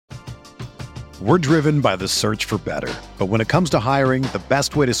We're driven by the search for better. But when it comes to hiring, the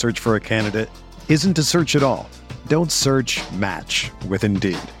best way to search for a candidate isn't to search at all. Don't search, match with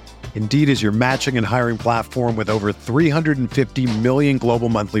Indeed. Indeed is your matching and hiring platform with over 350 million global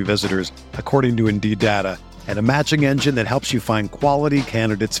monthly visitors, according to Indeed data, and a matching engine that helps you find quality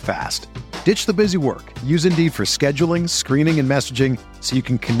candidates fast. Ditch the busy work. Use Indeed for scheduling, screening, and messaging so you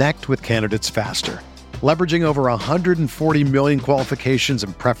can connect with candidates faster. Leveraging over 140 million qualifications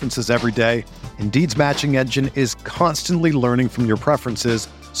and preferences every day, Indeed's matching engine is constantly learning from your preferences,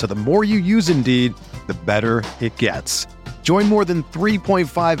 so the more you use Indeed, the better it gets. Join more than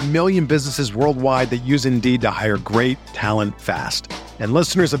 3.5 million businesses worldwide that use Indeed to hire great talent fast. And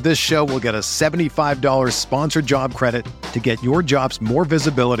listeners of this show will get a $75 sponsored job credit to get your jobs more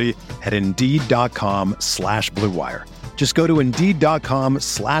visibility at Indeed.com/Blue Wire. Just go to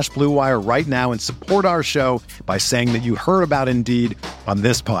Indeed.com/Blue Wire right now and support our show by saying that you heard about Indeed on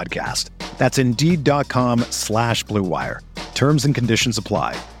this podcast. That's Indeed.com/Blue Wire. Terms and conditions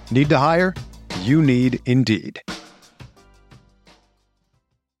apply. Need to hire? You need Indeed.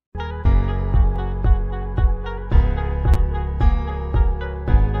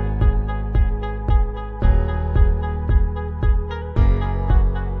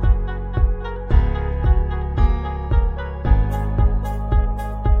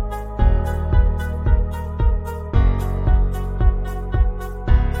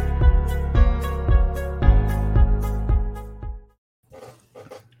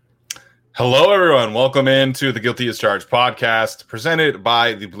 Hello, everyone. Welcome into the Guilty as Charged podcast presented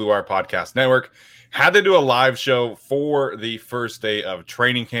by the Blue Wire Podcast Network. Had to do a live show for the first day of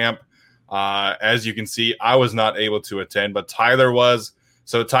training camp. As you can see, I was not able to attend, but Tyler was.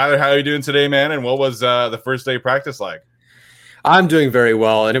 So, Tyler, how are you doing today, man? And what was the first day of practice like? I'm doing very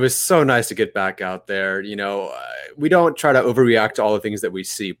well, and it was so nice to get back out there. You know, we don't try to overreact to all the things that we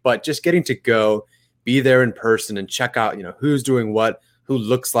see, but just getting to go, be there in person, and check out, you know, who's doing what, who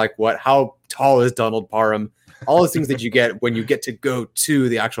looks like what, how tall is Donald Parham, all the things that you get when you get to go to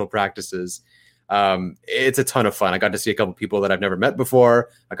the actual practices. It's a ton of fun. I got to see a couple people that I've never met before.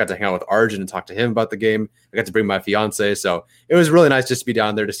 I got to hang out with Arjun and talk to him about the game. I got to bring my fiance. So it was really nice just to be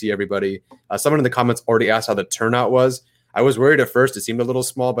down there to see everybody. Someone in the comments already asked how the turnout was. I was worried at first. It seemed a little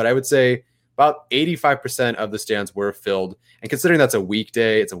small, but I would say about 85% of the stands were filled. And considering that's a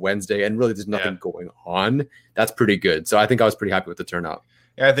weekday, it's a Wednesday, and really there's nothing going on, that's pretty good. So I think I was pretty happy with the turnout.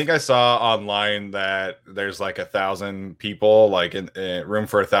 Yeah, I think I saw online that there's like 1,000 people, like in room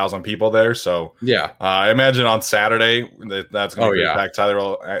for 1,000 people there. So yeah, I imagine on Saturday that's going to be packed.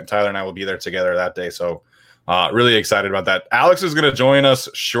 Tyler and I will be there together that day. So really excited about that. Alex is going to join us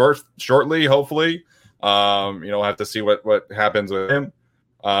shortly, hopefully. We'll have to see what happens with him.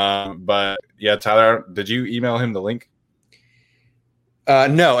 But yeah, Tyler, did you email him the link?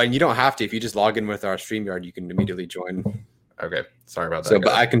 No, and you don't have to. If you just log in with our StreamYard, you can immediately join. Okay, sorry about that. So,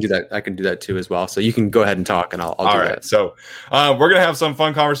 but I can do that. I can do that too as well. So you can go ahead and talk, and I'll do that. So we're gonna have some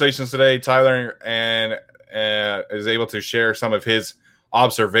fun conversations today. Tyler is able to share some of his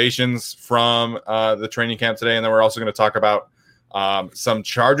observations from the training camp today, and then we're also going to talk about some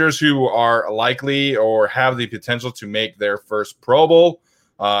Chargers who are likely or have the potential to make their first Pro Bowl,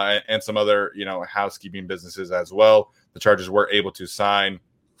 and some other housekeeping businesses as well. The Chargers were able to sign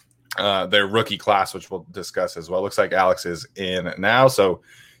their rookie class, which we'll discuss as well. Looks like Alex is in now, so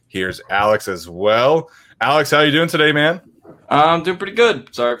here's Alex as well. Alex, how are you doing today, man? I'm doing pretty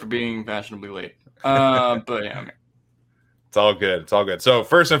good. Sorry for being fashionably late, but yeah, it's all good. It's all good. So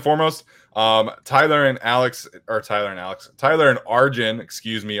first and foremost, Tyler and Arjun,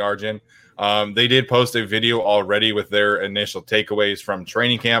 they did post a video already with their initial takeaways from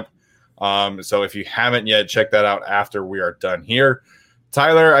training camp. So if you haven't yet, check that out after we are done here.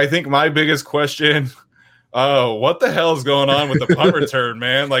 Tyler, I think my biggest question, what the hell is going on with the punt return,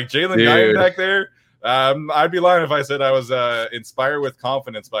 man? Like Jalen Guyton back there, I'd be lying if I said I was inspired with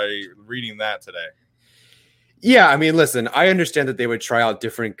confidence by reading that today. Yeah, I mean, listen, I understand that they would try out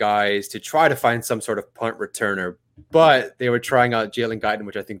different guys to try to find some sort of punt returner, but they were trying out Jalen Guyton,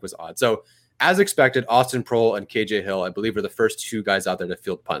 which I think was odd. So as expected, Austin Proehl and KJ Hill, I believe, are the first two guys out there to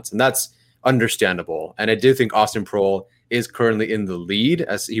field punts, and that's understandable. And I do think Austin Proehl is currently in the lead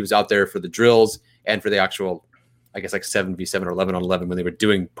as he was out there for the drills and for the actual, I guess, like 7v7 or 11-on-11 when they were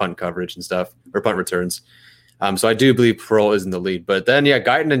doing punt coverage and stuff, or punt returns. So I do believe Proehl is in the lead. But then, yeah,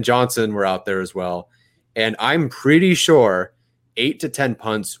 Guyton and Johnson were out there as well. And I'm pretty sure 8 to 10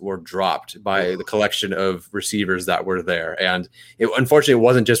 punts were dropped by the collection of receivers that were there. And unfortunately, it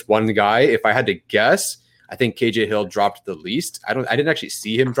wasn't just one guy. If I had to guess, I think KJ Hill dropped the least. I didn't actually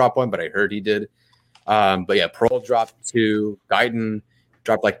see him drop one, but I heard he did. But yeah, Proehl dropped 2. Guyton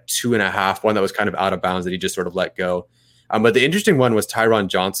dropped like 2.5, one that was kind of out of bounds that he just sort of let go. But the interesting one was Tyron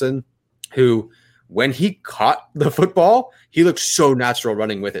Johnson, who, when he caught the football, he looked so natural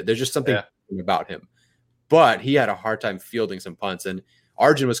running with it. There's just something about him. But he had a hard time fielding some punts. And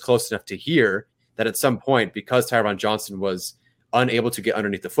Arjun was close enough to hear that at some point, because Tyron Johnson was unable to get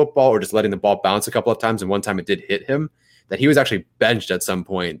underneath the football or just letting the ball bounce a couple of times, and one time it did hit him, that he was actually benched at some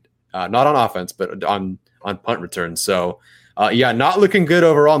point, not on offense, but on punt returns. So, not looking good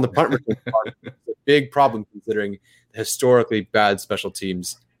overall on the punt return part. It's a big problem considering the historically bad special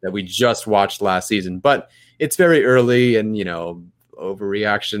teams that we just watched last season. But it's very early and,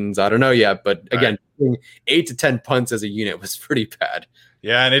 overreactions. I don't know yet. But again, 8 to 10 punts as a unit was pretty bad.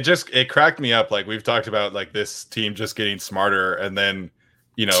 Yeah, and it cracked me up. Like we've talked about, like this team just getting smarter, and then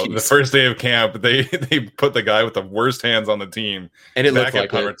the first day of camp, they put the guy with the worst hands on the team, and it back looked like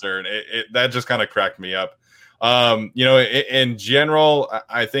punt return. That just kind of cracked me up. In general,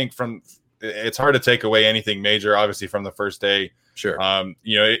 I think it's hard to take away anything major, obviously, from the first day. Sure.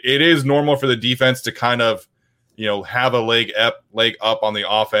 It is normal for the defense to kind of have a leg up on the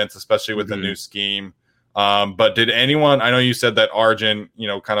offense, especially with the new scheme. But did anyone? I know you said that Arjun,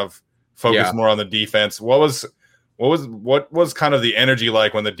 kind of focused more on the defense. What was kind of the energy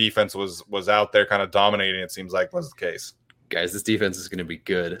like when the defense was out there, kind of dominating? It seems like was the case. Guys, this defense is going to be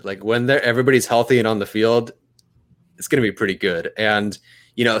good. Like when everybody's healthy and on the field, it's going to be pretty good. And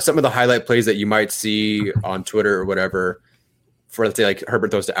some of the highlight plays that you might see on Twitter or whatever, for let's say like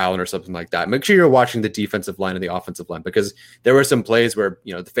Herbert throws to Allen or something like that, make sure you're watching the defensive line and the offensive line, because there were some plays where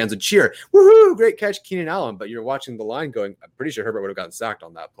the fans would cheer, "Woohoo, great catch, Keenan Allen," but you're watching the line going, I'm pretty sure Herbert would have gotten sacked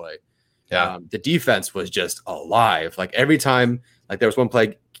on that play. Yeah, the defense was just alive. Like every time, like there was one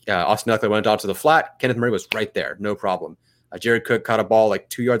play, Austin Eckler went out to the flat, Kenneth Murray was right there, no problem. Jared Cook caught a ball like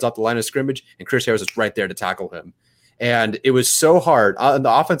 2 yards off the line of scrimmage, and Chris Harris was right there to tackle him. And it was so hard on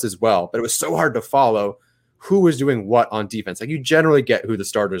the offense as well, but it was so hard to follow who was doing what on defense. Like you generally get who the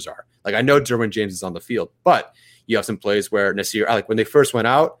starters are. Like I know Derwin James is on the field, but you have some plays where Nasir, like when they first went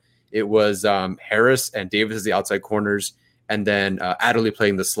out, it was Harris and Davis as the outside corners, and then Adderley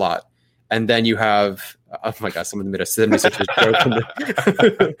playing the slot. And then you have, oh my God, someone made a 76ers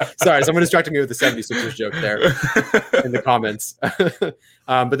joke. Sorry, someone distracted me with the 76ers joke there in the comments.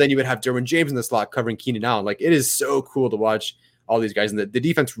 But then you would have Derwin James in the slot covering Keenan Allen. Like it is so cool to watch all these guys. And the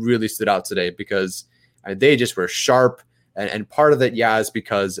defense really stood out today because they just were sharp. And part of it, is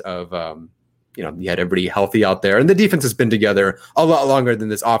because of, you had everybody healthy out there. And the defense has been together a lot longer than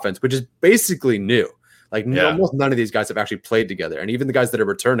this offense, which is basically new. Like almost none of these guys have actually played together. And even the guys that are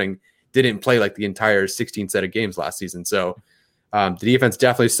returning didn't play like the entire 16 set of games last season. So the defense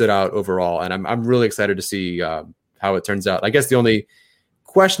definitely stood out overall. And I'm really excited to see how it turns out. I guess the only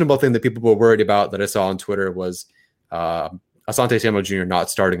questionable thing that people were worried about that I saw on Twitter was Asante Samuel Jr. not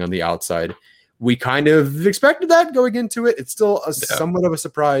starting on the outside. We kind of expected that going into it. It's still somewhat of a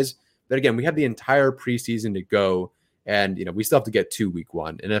surprise. But again, we have the entire preseason to go. And, we still have to get to week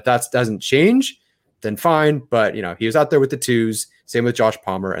 1. And if that doesn't change, then fine. But, he was out there with the twos. Same with Josh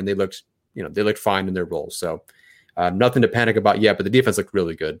Palmer, and they looked fine in their roles. So nothing to panic about yet, but the defense looked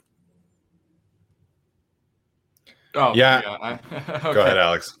really good. Oh, yeah. Okay. Go ahead,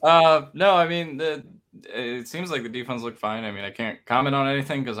 Alex. No, I mean, it seems like the defense looked fine. I mean, I can't comment on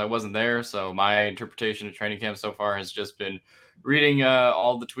anything because I wasn't there. So my interpretation of training camp so far has just been reading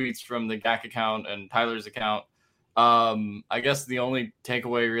all the tweets from the GAC account and Tyler's account. I guess the only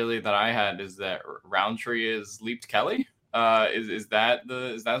takeaway really that I had is that Roundtree is leaped Kelly. Is that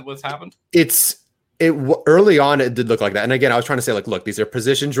what's happened? Early on it did look like that. And again, I was trying to say, like, look, these are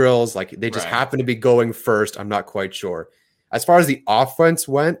position drills. Like they just happen to be going first. I'm not quite sure. As far as the offense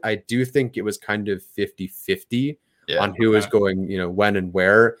went, I do think it was kind of 50-50 on who was going, when and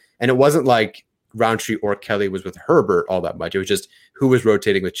where. And it wasn't like Roundtree or Kelly was with Herbert all that much. It was just who was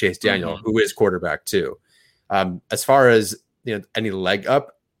rotating with Chase Daniel, who is quarterback too. As far as any leg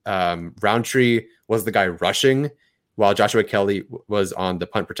up, Roundtree was the guy rushing, while Joshua Kelly was on the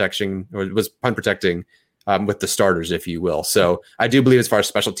punt protection, or was punt protecting with the starters, if you will. So I do believe as far as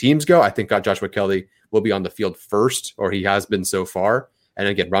special teams go, I think Joshua Kelly will be on the field first, or he has been so far. And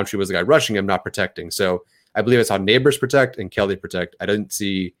again, Roundtree was the guy rushing him, not protecting. So I believe it's how Neighbors protect and Kelly protect. I didn't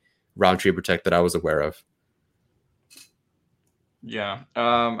see Roundtree protect that I was aware of. Yeah.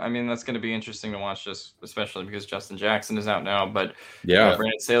 I mean, that's going to be interesting to watch, just especially because Justin Jackson is out now. But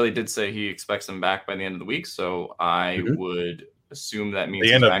Brandon Staley did say he expects him back by the end of the week. So I would assume that means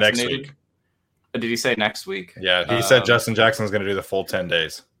the end of next week. Did he say next week? Yeah, he said Justin Jackson is going to do the full 10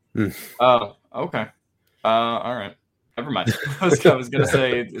 days. Oh, okay. All right. never mind. I was going to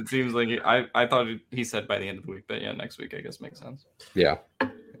say it seems like I thought he said by the end of the week, but yeah, next week I guess makes sense. Yeah.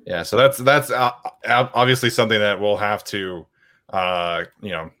 Yeah. So that's obviously something that we'll have to,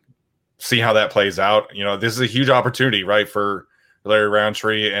 see how that plays out. This is a huge opportunity, right, for Larry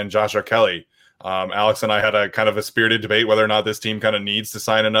Roundtree and Joshua Kelly. Alex and I had a kind of a spirited debate whether or not this team kind of needs to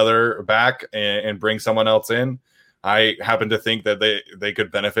sign another back and bring someone else in. I happen to think that they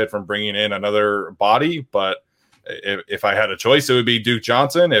could benefit from bringing in another body, but if I had a choice, it would be Duke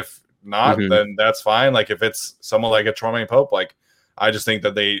Johnson. If not, then that's fine. Like if it's someone like a Troymaine Pope, like I just think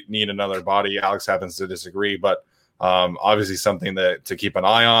that they need another body. Alex happens to disagree, but obviously something to keep an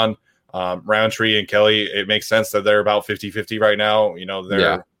eye on. Roundtree and Kelly, it makes sense that they're about 50-50 right now.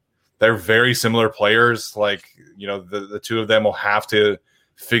 They're very similar players. Like, the two of them will have to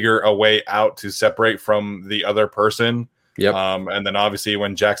figure a way out to separate from the other person. Yep. And then obviously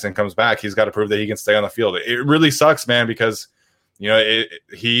when Jackson comes back, he's got to prove that he can stay on the field. It really sucks, man, because,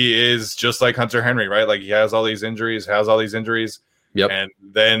 he is just like Hunter Henry, right? Like he has all these injuries. Yep. And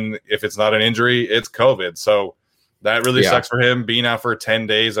then if it's not an injury, it's COVID. So that really sucks for him being out for 10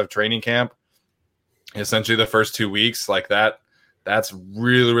 days of training camp. Essentially the first 2 weeks like that. That's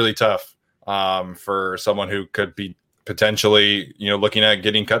really, really tough for someone who could be potentially, looking at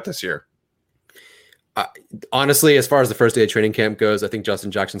getting cut this year. Honestly, as far as the first day of training camp goes, I think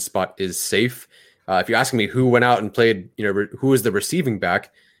Justin Jackson's spot is safe. If you're asking me who went out and played, who was the receiving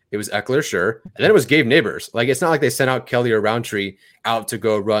back, it was Eckler, sure. And then it was Gabe Neighbors. Like, it's not like they sent out Kelly or Roundtree out to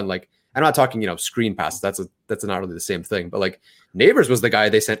go run. Like, I'm not talking, screen passes. That's not really the same thing. But like Neighbors was the guy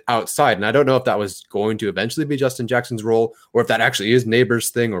they sent outside. And I don't know if that was going to eventually be Justin Jackson's role or if that actually is Neighbors'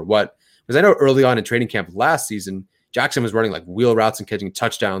 thing or what. Because I know early on in training camp last season, Jackson was running like wheel routes and catching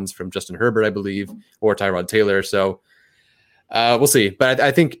touchdowns from Justin Herbert, I believe, or Tyrod Taylor. So we'll see. But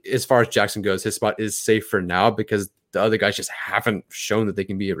I think as far as Jackson goes, his spot is safe for now because the other guys just haven't shown that they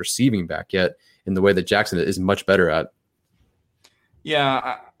can be a receiving back yet in the way that Jackson is much better at.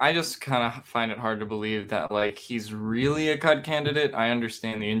 Yeah, I just kind of find it hard to believe that like he's really a cut candidate. I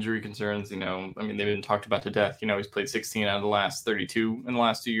understand the injury concerns, they've been talked about to death. He's played 16 out of the last 32 in the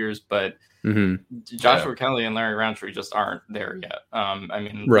last 2 years, but Joshua Kelly and Larry Roundtree just aren't there yet.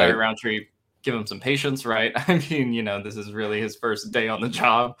 Larry Roundtree, give him some patience, right? This is really his first day on the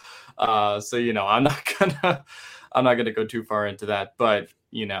job. So I'm not gonna go too far into that, but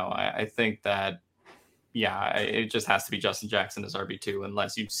I think that it just has to be Justin Jackson as RB2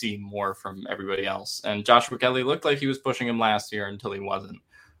 unless you see more from everybody else. And Joshua Kelly looked like he was pushing him last year until he wasn't.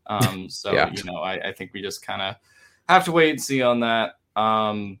 I think we just kind of have to wait and see on that.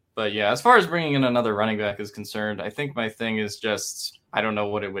 But yeah, as far as bringing in another running back is concerned, I think my thing is just, I don't know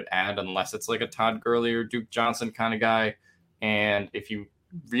what it would add unless it's like a Todd Gurley or Duke Johnson kind of guy. And if you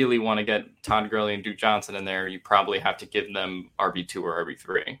really want to get Todd Gurley and Duke Johnson in there, you probably have to give them RB2 or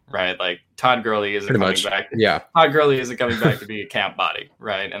RB3, right? Like Todd Gurley isn't coming back. Todd Gurley isn't coming back to be a camp body,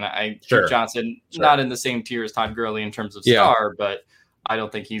 right? And Duke Johnson, not in the same tier as Todd Gurley in terms of star, but I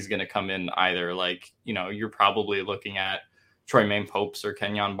don't think he's going to come in either. Like, you're probably looking at Troymaine Popes or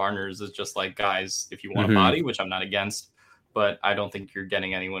Kenyon Barners as just like guys, if you want a body, which I'm not against, but I don't think you're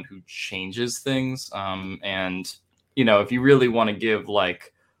getting anyone who changes things. If you really want to give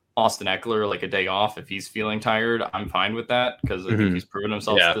like Austin Eckler like a day off, if he's feeling tired, I'm fine with that because I think he's proven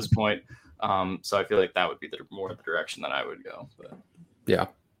himself at this point. So I feel like that would be more the direction that I would go. But. Yeah,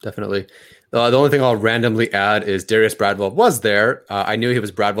 definitely. The only thing I'll randomly add is Darius Bradwell was there. I knew he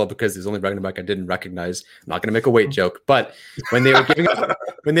was Bradwell because he's the only running back I didn't recognize. I'm not going to make a weight joke, but when they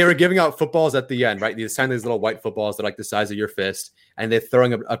were giving out footballs at the end, right? They signed these little white footballs that are like the size of your fist, and they're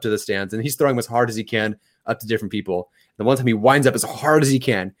throwing them up to the stands, and he's throwing them as hard as he can up to different people. The one time he winds up as hard as he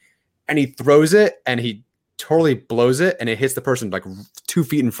can, and he throws it, and he totally blows it, and it hits the person like 2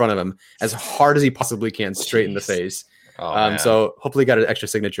 feet in front of him as hard as he possibly can, straight in the face. So hopefully got an extra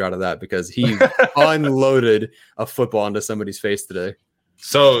signature out of that because he unloaded a football into somebody's face today.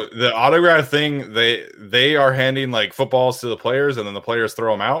 So the autograph thing, they are handing like footballs to the players and then the players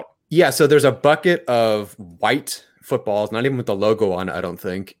throw them out. Yeah. So there's a bucket of white footballs, not even with the logo on it, I don't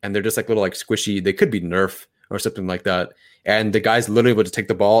think. And they're just like little like squishy. They could be Nerf or something like that. And the guys literally would just take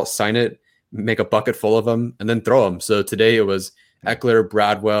the ball, sign it, make a bucket full of them, and then throw them. So today it was Eckler,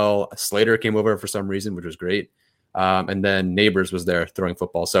 Bradwell, Slater came over for some reason, which was great. And then Neighbors was there throwing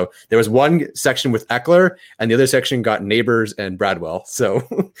football. So there was one section with Eckler and the other section got Neighbors and Bradwell. So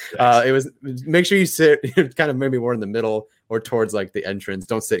it was, make sure you sit kind of maybe more in the middle or towards like the entrance.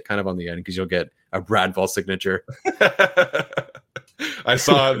 Don't sit kind of on the end because you'll get a Bradwell signature. I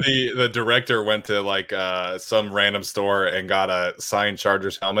saw the director went to like some random store and got a signed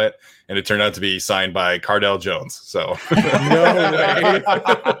Chargers helmet, and it turned out to be signed by Cardell Jones. So No way.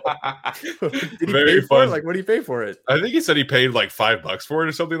 Did he Very pay for fun. it? Like, what did he pay for it? I think he said he paid like $5 for it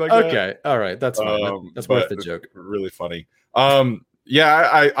or something like that. Okay, all right, that's fine. That's worth the joke. Really funny. Yeah,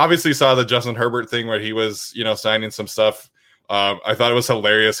 I obviously saw the Justin Herbert thing where he was, signing some stuff. I thought it was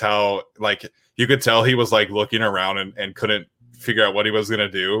hilarious how like you could tell he was like looking around and couldn't figure out what he was gonna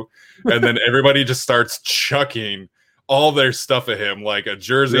do, and then everybody just starts chucking all their stuff at him, like a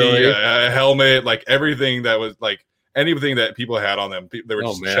jersey, Really? a helmet, like everything that was like anything that people had on them. They were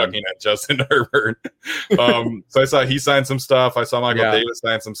just man. chucking at Justin Herbert. So I saw he signed some stuff. I saw Michael Davis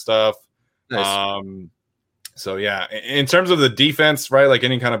sign some stuff. Nice. So yeah, in terms of the defense, right? Like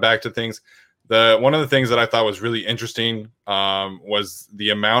any kind of back to things, one of the things that I thought was really interesting was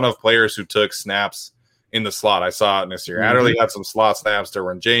the amount of players who took snaps in the slot. I saw Nasir Adderley had some slot snaps.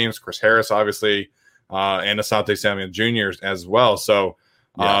 Derwin James, Chris Harris, obviously, and Asante Samuel Jr. as well. So,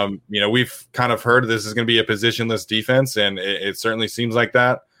 we've kind of heard this is going to be a positionless defense, and it certainly seems like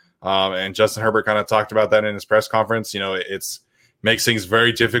that. And Justin Herbert kind of talked about that in his press conference. It's makes things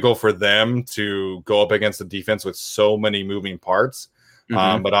very difficult for them to go up against the defense with so many moving parts,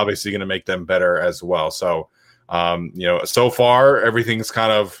 but obviously going to make them better as well. So, so far everything's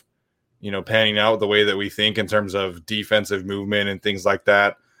kind of, panning out the way that we think in terms of defensive movement and things like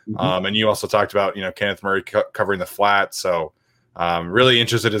that. And you also talked about, Kenneth Murray covering the flat. So really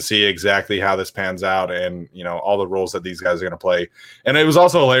interested to see exactly how this pans out and, all the roles that these guys are going to play. And it was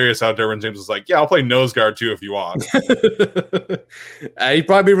also hilarious how Derwin James was like, yeah, I'll play nose guard too if you want. He'd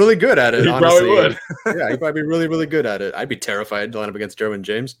probably be really good at it. He honestly. probably would. Yeah, he'd probably be really, really good at it. I'd be terrified to line up against Derwin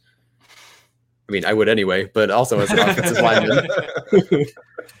James. I mean, I would anyway, but also as an offensive lineman.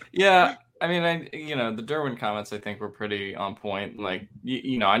 Yeah, I mean, the Derwin comments I think were pretty on point. Like,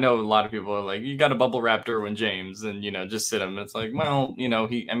 I know a lot of people are like, you got to bubble wrap Derwin James and just sit him. It's like, well,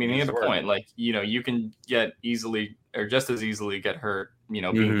 he had a point. Like, you can get easily or just as easily get hurt,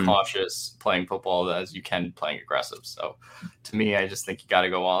 being cautious playing football as you can playing aggressive. So, to me, I just think you got to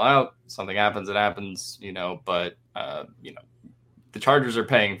go all out. Something happens, it happens. But the Chargers are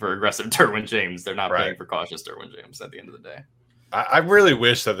paying for aggressive Derwin James. They're not paying for cautious Derwin James at the end of the day. I really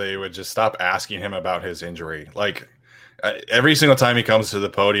wish that they would just stop asking him about his injury. Like every single time he comes to the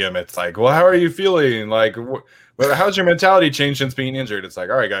podium, it's like, well, how are you feeling? Like, how's your mentality changed since being injured? It's like,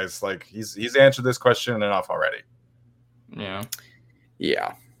 all right, guys, like he's answered this question enough already.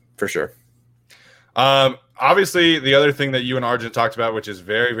 Yeah, for sure. Obviously, the other thing that you and Arjun talked about, which is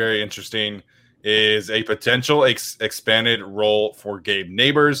very, very interesting, is a potential expanded role for Gabe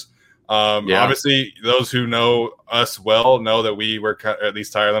Neighbors. Obviously, those who know us well know that we were, at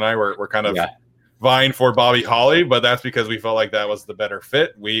least Tyler and I, were kind of vying for Bobby Holly, but that's because we felt like that was the better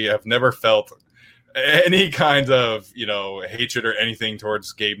fit. We have never felt any kind of, hatred or anything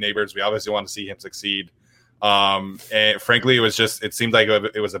towards Gabe Neighbors. We obviously want to see him succeed. And frankly, it seemed like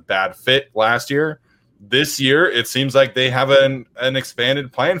it was a bad fit last year. This year, it seems like they have an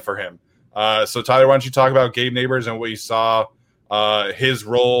expanded plan for him. So Tyler, why don't you talk about Gabe Neighbors and what you saw, his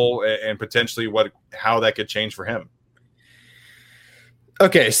role and potentially how that could change for him.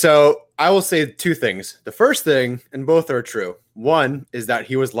 Okay, so I will say two things. The first thing, and both are true. One is that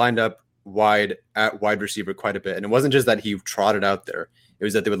he was lined up wide at wide receiver quite a bit. And it wasn't just that he trotted out there. It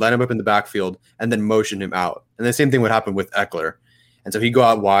was that they would line him up in the backfield and then motion him out. And the same thing would happen with Eckler. And so he'd go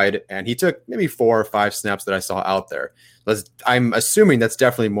out wide and he took maybe 4 or 5 snaps that I saw out there. I'm assuming that's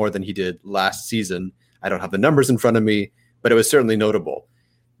definitely more than he did last season. I don't have the numbers in front of me, but it was certainly notable.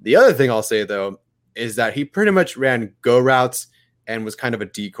 The other thing I'll say, though, is that he pretty much ran go routes and was kind of a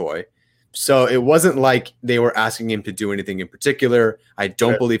decoy. So it wasn't like they were asking him to do anything in particular. I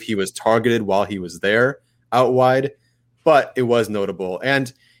don't believe he was targeted while he was there out wide, but it was notable.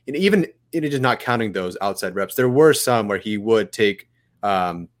 And even just not counting those outside reps, there were some where he would take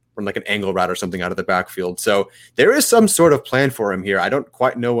from like an angle route or something out of the backfield. So there is some sort of plan for him here. I don't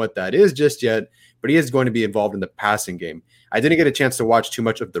quite know what that is just yet, but he is going to be involved in the passing game. I didn't get a chance to watch too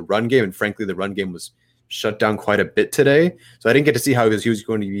much of the run game, and frankly, the run game was shut down quite a bit today. So I didn't get to see how he was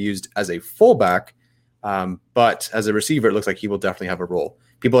going to be used as a fullback, but as a receiver, it looks like he will definitely have a role.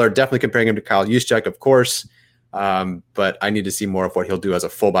 People are definitely comparing him to Kyle Juszczyk, of course, but I need to see more of what he'll do as a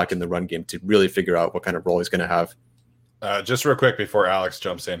fullback in the run game to really figure out what kind of role he's going to have. Just real quick before Alex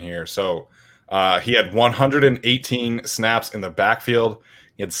jumps in here. So he had 118 snaps in the backfield.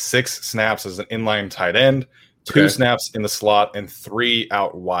 He had 6 snaps as an inline tight end, 2 snaps in the slot, and 3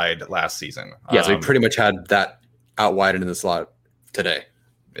 out wide last season. Yeah, so he pretty much had that out wide and in the slot today.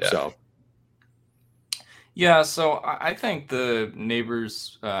 Yeah. So, Yeah, so I think the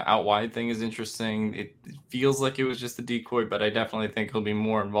neighbors out wide thing is interesting. It feels like it was just a decoy, but I definitely think he'll be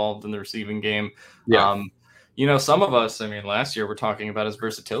more involved in the receiving game. Yeah. Some of us, I mean, last year we're talking about his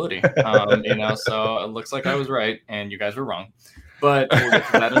versatility. So it looks like I was right and you guys were wrong. But we'll get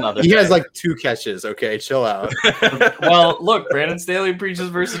to that another He day. has like 2 catches. Okay, chill out. Well, look, Brandon Staley preaches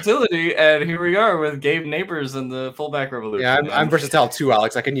versatility, and here we are with Gabe Neighbors and the fullback revolution. Yeah, I'm versatile too,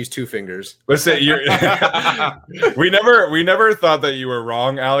 Alex. I can use 2 fingers. Listen, we never thought that you were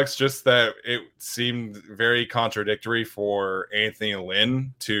wrong, Alex. Just that it seemed very contradictory for Anthony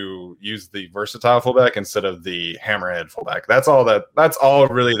Lynn to use the versatile fullback instead of the hammerhead fullback. That's all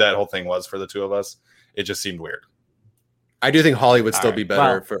really that whole thing was for the two of us. It just seemed weird. I do think Holly would still be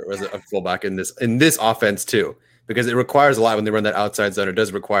better as a fullback in this offense too, because it requires a lot when they run that outside zone. It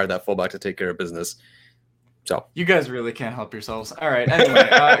does require that fullback to take care of business. So you guys really can't help yourselves. All right. Anyway,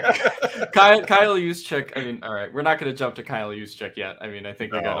 Kyle Juszczyk. I mean, all right, we're not going to jump to Kyle Juszczyk yet. I mean, I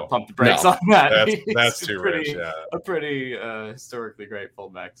think we got to pump the brakes on that. That's too rich. Yeah, a pretty historically great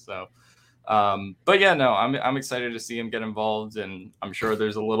fullback. So. But yeah, no, I'm excited to see him get involved, and I'm sure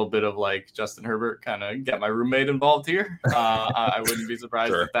there's a little bit of like Justin Herbert kind of get my roommate involved here. I wouldn't be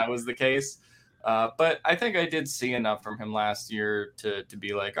surprised if that was the case. But I think I did see enough from him last year to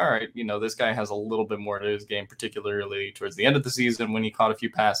be like, all right, this guy has a little bit more to his game, particularly towards the end of the season when he caught a few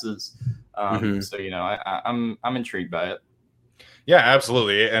passes. So I'm intrigued by it. Yeah,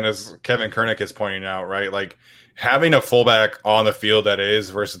 absolutely. And as Kevin Kernick is pointing out, right, like having a fullback on the field that is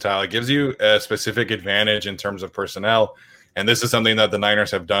versatile, it gives you a specific advantage in terms of personnel. And this is something that the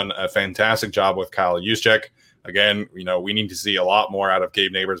Niners have done a fantastic job with Kyle Juszczyk. Again, we need to see a lot more out of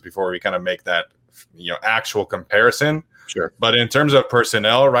Gabe Neighbors before we kind of make that, actual comparison. Sure. But in terms of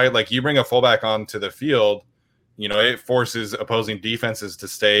personnel, right, like you bring a fullback onto the field, it forces opposing defenses to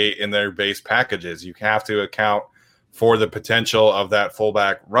stay in their base packages. You have to account for the potential of that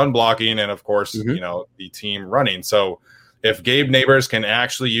fullback run blocking and, of course, the team running. So if Gabe Neighbors can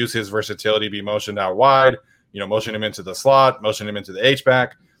actually use his versatility, be motioned out wide, motion him into the slot, motion him into the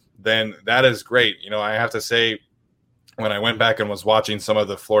H-back, then that is great. I have to say, when I went back and was watching some of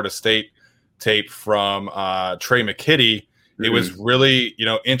the Florida State tape from Trey McKitty, it was really,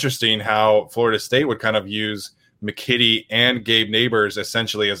 interesting how Florida State would kind of use McKitty and Gabe Neighbors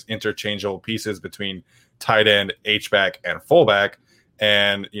essentially as interchangeable pieces between tight end, H-back, and fullback.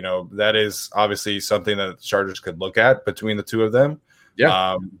 And, that is obviously something that the Chargers could look at between the two of them.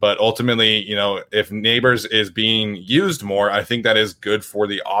 Yeah. But ultimately, if Neighbors is being used more, I think that is good for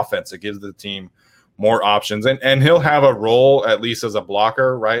the offense. It gives the team more options. And he'll have a role, at least as a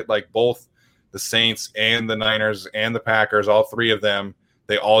blocker, right? Like both the Saints and the Niners and the Packers, all three of them,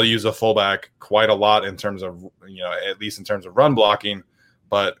 they all use a fullback quite a lot in terms of, at least in terms of run blocking.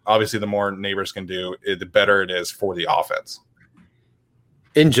 But obviously, the more Neighbors can do, the better it is for the offense.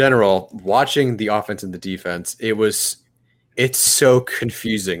 In general, watching the offense and the defense, it's so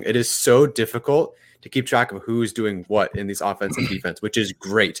confusing. It is so difficult to keep track of who's doing what in these offense and defense, which is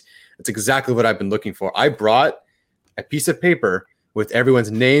great. That's exactly what I've been looking for. I brought a piece of paper with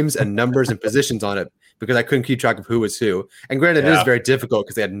everyone's names and numbers and positions on it because I couldn't keep track of who was who. And granted, it is very difficult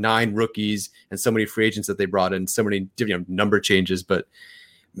because they had 9 rookies and so many free agents that they brought in, so many number changes. But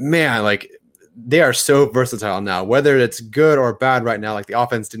man, like they are so versatile now, whether it's good or bad right now. Like the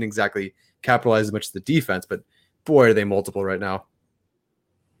offense didn't exactly capitalize as much as the defense, but boy, are they multiple right now.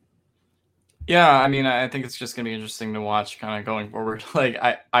 Yeah, I mean, I think it's just going to be interesting to watch kind of going forward. Like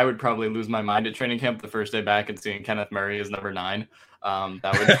I would probably lose my mind at training camp the first day back and seeing Kenneth Murray as number 9.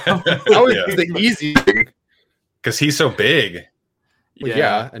 That would be the easy thing. Because he's so big.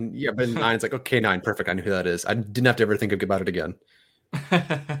 Well, but 9, it's like, okay, 9, perfect. I knew who that is. I didn't have to ever think about it again.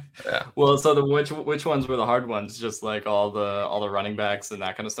 Yeah. Well, so which ones were the hard ones? Just like all the running backs and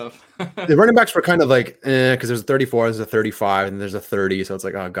that kind of stuff. The running backs were kind of like because there's a 34, there's a 35, and there's a 30. So it's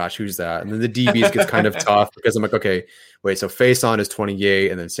like, oh gosh, who's that? And then the DBs gets kind of tough because I'm like, okay, wait, so Faison is 28,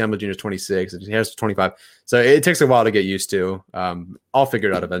 and then Samuel Jr. is 26, and Harris is 25. So it takes a while to get used to. I'll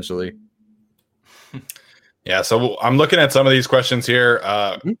figure it out eventually. Yeah, so I'm looking at some of these questions here.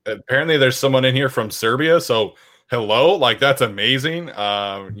 Apparently, there's someone in here from Serbia. So hello, like that's amazing.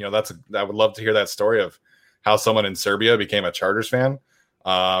 I would love to hear that story of how someone in Serbia became a Chargers fan.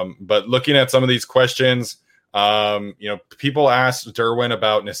 But looking at some of these questions, people asked Derwin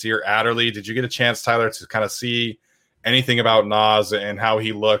about Nasir Adderley. Did you get a chance, Tyler, to kind of see anything about Nas and how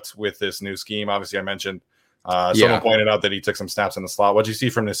he looked with this new scheme? Obviously, I mentioned someone pointed out that he took some snaps in the slot. What did you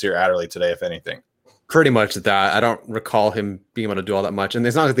see from Nasir Adderley today, if anything? Pretty much that. I don't recall him being able to do all that much. And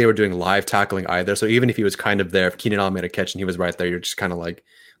it's not like they were doing live tackling either. So even if he was kind of there, if Keenan Allen made a catch and he was right there, you're just kind of like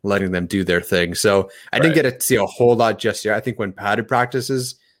letting them do their thing. So I didn't get to see a whole lot just yet. I think when padded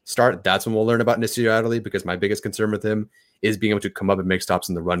practices start, that's when we'll learn about Nasir Adderley, because my biggest concern with him is being able to come up and make stops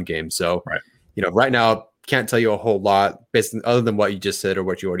in the run game. So, right now, can't tell you a whole lot other than what you just said or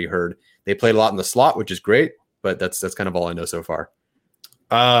what you already heard. They played a lot in the slot, which is great, but that's kind of all I know so far.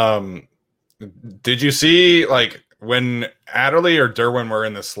 Did you see, like, when Adderley or Derwin were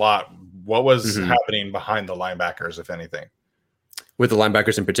in the slot, what was happening behind the linebackers, if anything? With the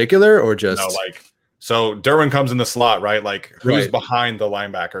linebackers in particular, or just so Derwin comes in the slot, right? Like, who's behind the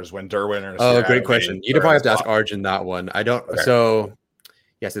linebackers when Derwin or great Adderley question. You'd probably have to ask Arjun that one. I don't. Okay. So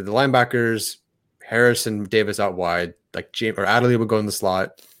the linebackers, Harris and Davis out wide, like James or Adderley would go in the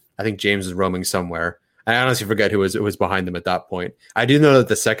slot. I think James is roaming somewhere. I honestly forget who was behind them at that point. I do know that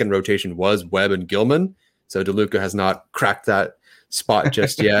the second rotation was Webb and Gilman, so DeLuca has not cracked that spot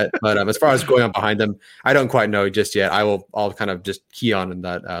just yet. But as far as going on behind them, I don't quite know just yet. I'll kind of just key on in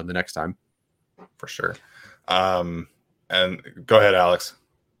that the next time. For sure. And go ahead, Alex.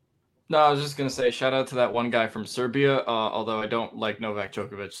 No, I was just going to say shout out to that one guy from Serbia, although I don't like Novak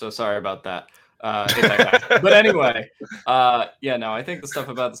Djokovic, so sorry about that. But anyway, I think the stuff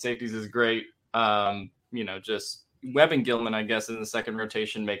about the safeties is great. Just Webb and Gilman, I guess, in the second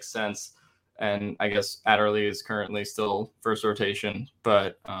rotation makes sense. And I guess Adderley is currently still first rotation.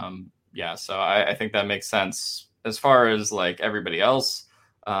 But so I think that makes sense. As far as like everybody else,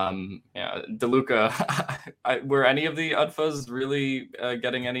 DeLuca, were any of the UDFAs really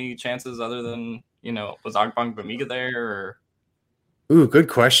getting any chances other than, was Agbang Bamiga there? Or? Ooh, good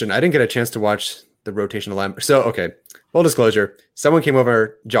question. I didn't get a chance to watch the rotational line. So, okay, full disclosure. Someone came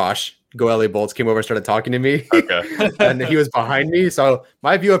over, Josh, Go LA Bolts, came over and started talking to me. Okay. And he was behind me. So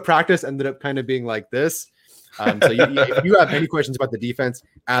my view of practice ended up kind of being like this. If you have any questions about the defense,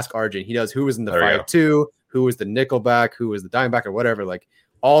 ask Arjun. He knows who was in the 5-2, who was the nickelback, who was the dimeback or whatever. Like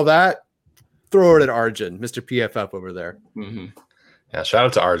all that, throw it at Arjun, Mr. PFF over there. Mm-hmm. Yeah, shout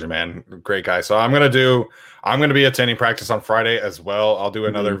out to Arjun, man. Great guy. So I'm gonna be attending practice on Friday as well. I'll do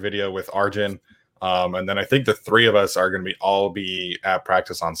another video with Arjun. And then I think the three of us are going to all be at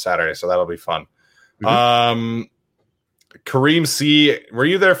practice on Saturday. So that'll be fun. Kareem C, were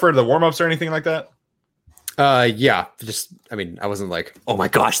you there for the warm-ups or anything like that? Yeah, I wasn't like, oh my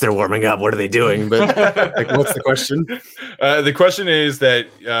gosh, they're warming up. What are they doing? But like, what's the question? The question is that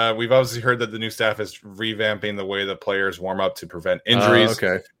we've obviously heard that the new staff is revamping the way the players warm up to prevent injuries.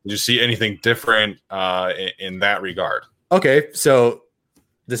 Okay. Did you see anything different in that regard? Okay, so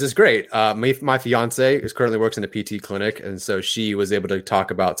this is great. My fiance currently works in a PT clinic, and so she was able to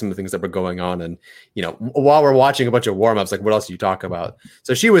talk about some of the things that were going on. And while we're watching a bunch of warm-ups, like what else do you talk about?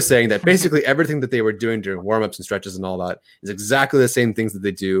 So she was saying that basically everything that they were doing during warm-ups and stretches and all that is exactly the same things that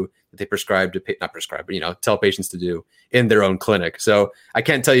they do that they prescribe to not prescribe, but tell patients to do in their own clinic. So I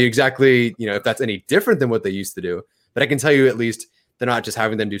can't tell you exactly if that's any different than what they used to do, but I can tell you at least they're not just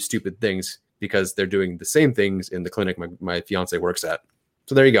having them do stupid things because they're doing the same things in the clinic my fiance works at.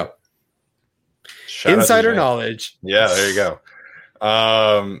 So there you go. Insider knowledge. Yeah, there you go.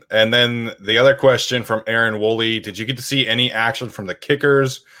 And then the other question from Aaron Woolley: did you get to see any action from the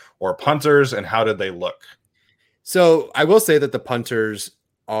kickers or punters, and how did they look? So I will say that the punters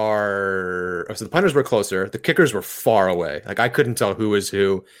were closer. The kickers were far away. Like I couldn't tell who was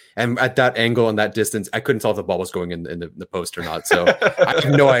who. And at that angle and that distance, I couldn't tell if the ball was going in the post or not. So I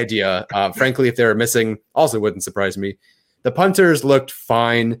have no idea. Frankly, if they were missing, also wouldn't surprise me. The punters looked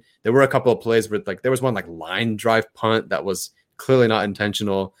fine. There were a couple of plays where there was one like line drive punt that was clearly not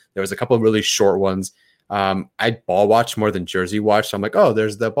intentional. There was a couple of really short ones. I ball watched more than jersey watched. So I'm like, oh,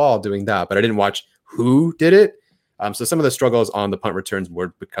 there's the ball doing that. But I didn't watch who did it. So some of the struggles on the punt returns were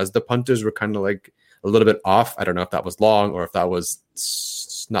because the punters were kind of like a little bit off. I don't know if that was Long or if that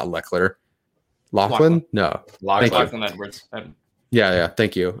was not Leckler. Laughlin? No. Laughlin Edwards. Yeah.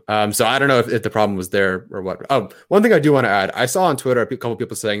 Thank you. So I don't know if the problem was there or what. Oh, one thing I do want to add, I saw on Twitter a couple of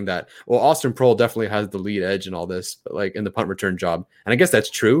people saying that, well, Austin Proehl definitely has the lead edge and all this, but like in the punt return job. And I guess that's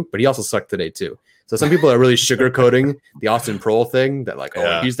true, but he also sucked today too. So some people are really sugarcoating the Austin Proehl thing that like,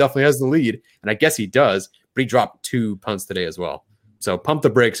 he definitely has the lead. And I guess he does, but he dropped 2 punts today as well. So pump the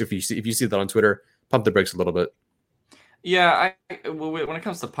brakes if you see that on Twitter, pump the brakes a little bit. Yeah, when it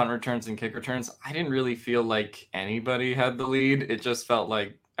comes to punt returns and kick returns, I didn't really feel like anybody had the lead. It just felt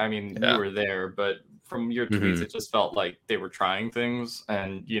like, you were there, but from your tweets, it just felt like they were trying things,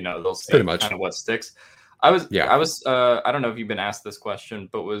 and they'll see kind of what sticks. I was. I don't know if you've been asked this question,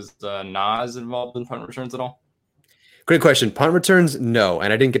 but was Nas involved in punt returns at all? Great question. Punt returns, no,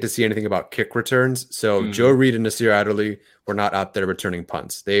 and I didn't get to see anything about kick returns. So Joe Reed and Nasir Adderley were not out there returning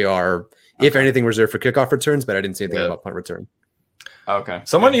punts. They are. If anything, reserved for kickoff returns, but I didn't see anything about punt return. Okay.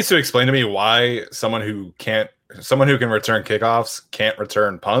 Someone needs to explain to me why someone who can return kickoffs can't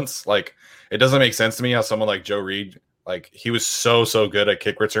return punts. Like, it doesn't make sense to me how someone like Joe Reed, like, he was so good at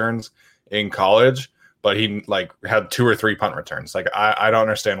kick returns in college, but he like had 2 or 3 punt returns. Like, I don't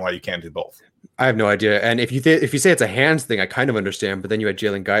understand why you can't do both. I have no idea. And if you say it's a hands thing, I kind of understand. But then you had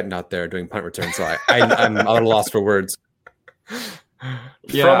Jalen Guyton out there doing punt returns, so I'm a little lost for words.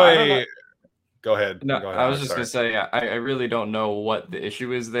 Yeah, Go ahead. No, Go ahead. I was just gonna say I really don't know what the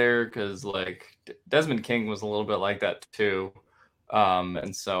issue is there, because like Desmond King was a little bit like that too,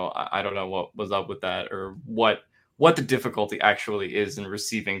 and so I don't know what was up with that, or what the difficulty actually is in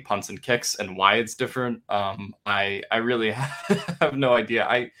receiving punts and kicks and why it's different. I really have no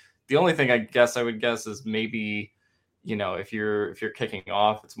idea. The only thing I guess I would guess is maybe, if you're kicking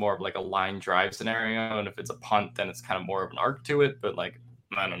off, it's more of like a line drive scenario, and if it's a punt, then it's kind of more of an arc to it. But like,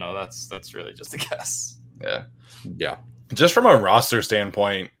 I don't know. That's really just a guess. Yeah. Just from a roster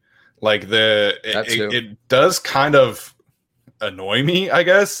standpoint, like it does kind of annoy me, I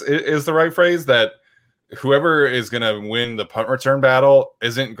guess is the right phrase, that whoever is going to win the punt return battle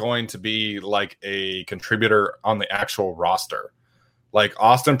isn't going to be like a contributor on the actual roster. Like,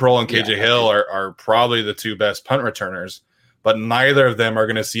 Austin Proehl and KJ Hill are probably the 2 best punt returners, but neither of them are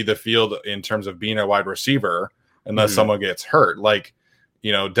going to see the field in terms of being a wide receiver unless someone gets hurt. Like,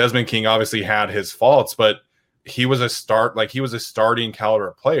 Desmond King obviously had his faults, but he was a starting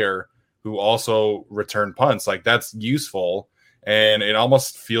caliber player who also returned punts. Like, that's useful. And it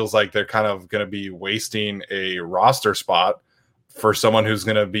almost feels like they're kind of going to be wasting a roster spot for someone who's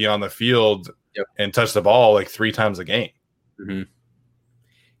going to be on the field and touch the ball like 3 times a game. Mm-hmm.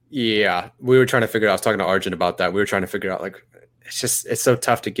 Yeah, we were trying to figure out. I was talking to Arjun about that. We were trying to figure out, like, it's so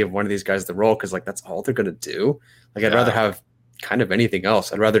tough to give one of these guys the role, because like that's all they're going to do. Like, I'd rather have kind of anything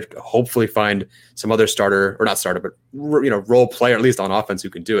else. I'd rather hopefully find some other starter, or not starter, but role player at least on offense who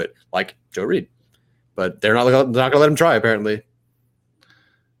can do it, like Joe Reed. But they're not going to let him try, apparently.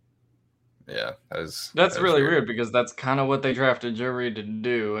 Yeah, that's really weird, because that's kind of what they drafted Joe Reed to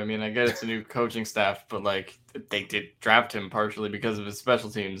do. I mean, I get it's a new coaching staff, but like, they did draft him partially because of his special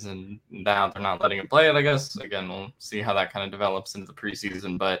teams, and now they're not letting him play it, I guess. Again, we'll see how that kind of develops into the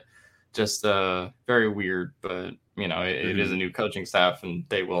preseason, but just very weird. But it is a new coaching staff, and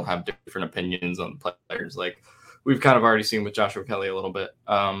they will have different opinions on players, like we've kind of already seen with Joshua Kelly a little bit.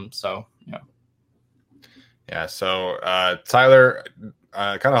 So Tyler,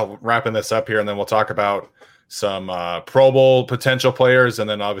 kind of wrapping this up here, and then we'll talk about some Pro Bowl potential players, and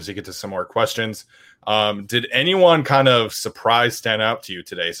then obviously get to some more questions. Did anyone kind of stand out to you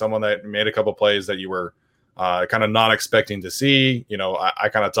today? Someone that made a couple plays that you were kind of not expecting to see? I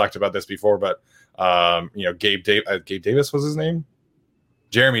kind of talked about this before, but Gabe Davis was his name?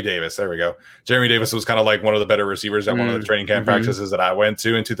 Jeremy Davis. There we go. Jeremy Davis was kind of like one of the better receivers at one of the training camp practices that I went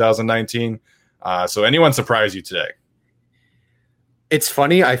to in 2019. So anyone surprise you today? It's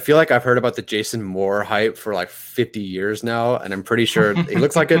funny. I feel like I've heard about the Jason Moore hype for like 50 years now, and I'm pretty sure he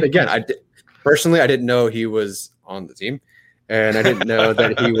looks like it. Again, personally, I didn't know he was on the team, and I didn't know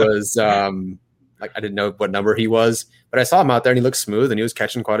that he was I didn't know what number he was, but I saw him out there and he looked smooth and he was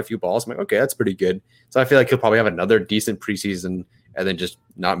catching quite a few balls. I'm like, okay, that's pretty good. So I feel like he'll probably have another decent preseason and then just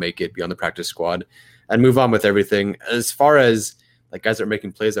not make it, be on the practice squad and move on with everything. As far as like guys that are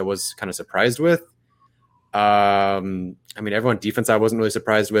making plays, I was kind of surprised with. Everyone defense I wasn't really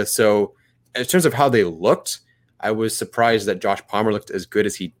surprised with. So in terms of how they looked, I was surprised that Josh Palmer looked as good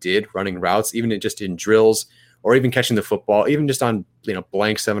as he did running routes, even just in drills or even catching the football, even just on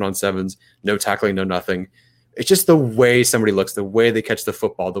blank 7-on-7s, no tackling, no nothing. It's just the way somebody looks, the way they catch the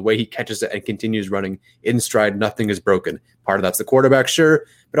football, the way he catches it and continues running in stride. Nothing is broken. Part of that's the quarterback, sure,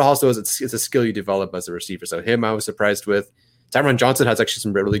 but also it's a skill you develop as a receiver. So him, I was surprised with. Tyron Johnson has actually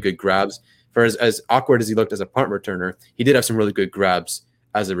some really good grabs. For as awkward as he looked as a punt returner, he did have some really good grabs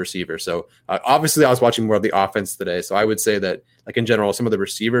as a receiver. So obviously I was watching more of the offense today. So I would say that like in general, some of the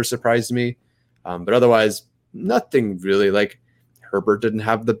receivers surprised me, but otherwise nothing really. Like Herbert didn't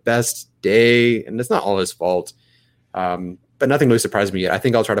have the best day and it's not all his fault. But nothing really surprised me yet. I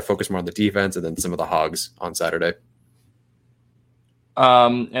think I'll try to focus more on the defense and then some of the hogs on Saturday.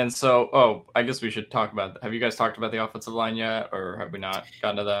 And so, I guess we should talk about, have you guys talked about the offensive line yet, or have we not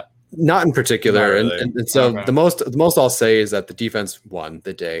gotten to that? Not in particular. Not really. And so okay. the most I'll say is that the defense won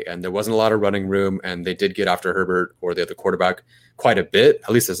the day and there wasn't a lot of running room and they did get after Herbert or the other quarterback quite a bit,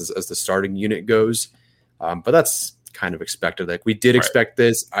 at least as the starting unit goes. But that's kind of expected. Like we did expect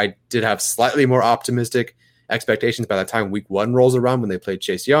this. I did have slightly more optimistic expectations by the time week 1 rolls around when they played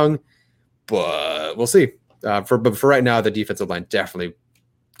Chase Young, but we'll see. But for right now, the defensive line definitely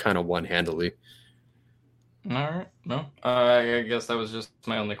kind of won handily. All right. No, I guess that was just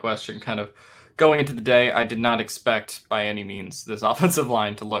my only question. Kind of going into the day, I did not expect by any means this offensive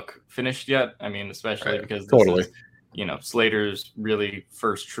line to look finished yet. I mean, especially Right. because this Totally. is, Slater's really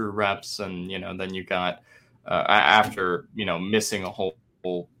first true reps, and then you got after missing a whole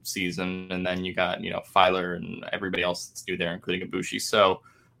season, and then you got Filer and everybody else that's new there, including Ibushi. So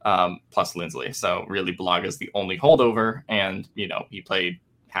plus Lindsley. So really, Bulaga's the only holdover, and he played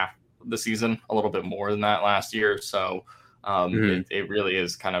half the season, a little bit more than that last year. So it really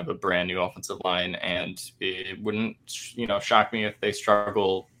is kind of a brand new offensive line, and it wouldn't shock me if they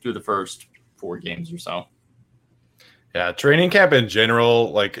struggle through the first 4 games or so. Yeah, training camp in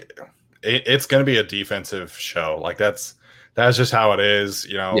general, like it's going to be a defensive show. Like that's just how it is.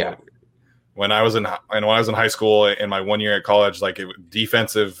 Yeah. When I was in high school, in my 1 year at college, like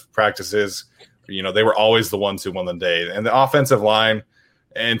defensive practices, they were always the ones who won the day. And the offensive line,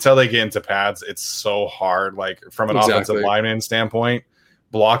 until they get into pads, it's so hard. Like from an offensive lineman standpoint,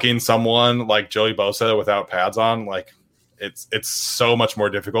 blocking someone like Joey Bosa without pads on, like it's so much more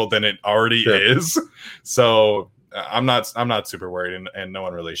difficult than it already is. So I'm not super worried, and no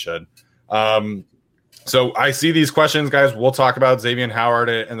one really should. So I see these questions, guys. We'll talk about Xavier Howard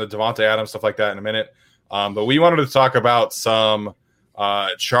and the Devontae Adams stuff like that in a minute. But we wanted to talk about some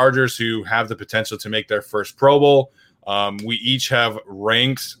Chargers who have the potential to make their first Pro Bowl. We each have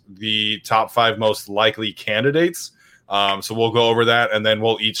ranked the top 5 most likely candidates. So we'll go over that, and then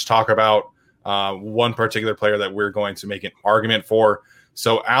we'll each talk about one particular player that we're going to make an argument for.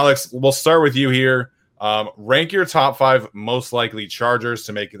 So, Alex, we'll start with you here. Rank your top 5 most likely Chargers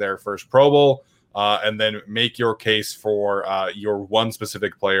to make their first Pro Bowl, and then make your case for your one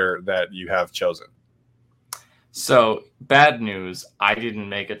specific player that you have chosen. So, bad news, I didn't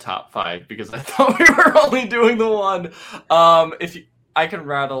make a top 5 because I thought we were only doing the one. I can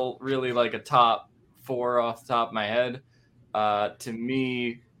rattle really like a top 4 off the top of my head. To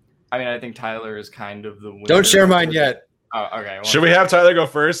me, I mean, I think Tyler is kind of the winner. Don't share mine yet. Oh, okay. Should we have Tyler go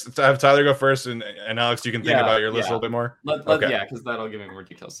first? Have Tyler go first, and Alex, you can think about your list a little bit more? Okay. Yeah, because that'll give me more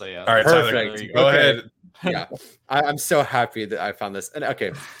details. So, yeah. All right, Perfect. Tyler, go ahead. Yeah, I'm so happy that I found this. And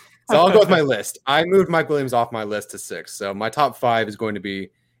okay, so I'll go with my list. I moved Mike Williams off my list to 6. So my top 5 is going to be,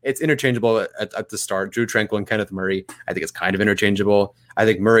 it's interchangeable at the start. Drew Tranquill and Kenneth Murray. I think it's kind of interchangeable. I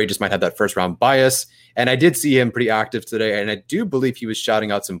think Murray just might have that first round bias. And I did see him pretty active today. And I do believe he was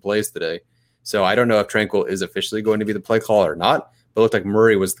shouting out some plays today. So I don't know if Tranquill is officially going to be the play caller or not. But it looked like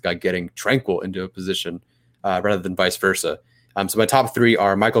Murray was the guy getting Tranquill into a position rather than vice versa. So my top 3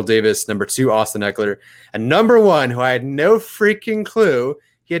 are Michael Davis, number 2, Austin Eckler, and number 1, who I had no freaking clue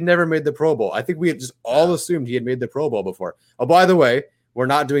he had never made the Pro Bowl. I think we had just all assumed he had made the Pro Bowl before. Oh, by the way, we're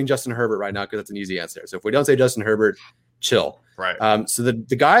not doing Justin Herbert right now because that's an easy answer. So if we don't say Justin Herbert, chill. Right. So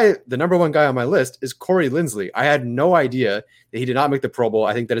the number 1 guy on my list is Corey Linsley. I had no idea that he did not make the Pro Bowl.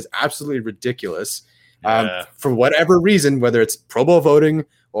 I think that is absolutely ridiculous. For whatever reason, whether it's Pro Bowl voting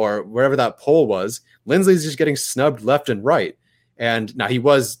or wherever that poll was, Linsley's just getting snubbed left and right. And now he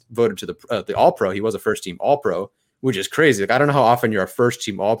was voted to the All-Pro. He was a first-team All-Pro, which is crazy. Like, I don't know how often you're a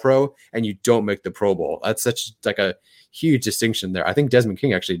first-team All-Pro and you don't make the Pro Bowl. That's such like a huge distinction there. I think Desmond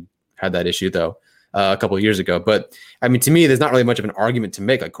King actually had that issue though a couple of years ago. But I mean, to me, there's not really much of an argument to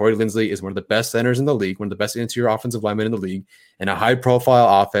make. Like, Corey Linsley is one of the best centers in the league, one of the best interior offensive linemen in the league, and a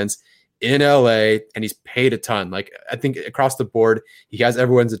high-profile offense in LA, and he's paid a ton. Like, I think across the board, he has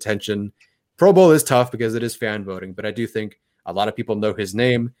everyone's attention. Pro Bowl is tough because it is fan voting, but I do think a lot of people know his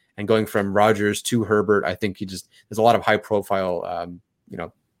name, and going from Rodgers to Herbert, I think there's a lot of high profile,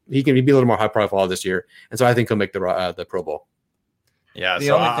 he can be a little more high profile this year. And so I think he'll make the Pro Bowl. Yeah. The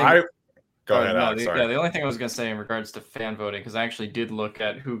So go ahead. No, the only thing I was going to say in regards to fan voting, because I actually did look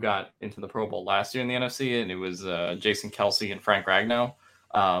at who got into the Pro Bowl last year in the NFC, and it was Jason Kelce and Frank Ragnow.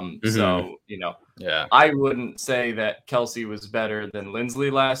 So, I wouldn't say that Kelce was better than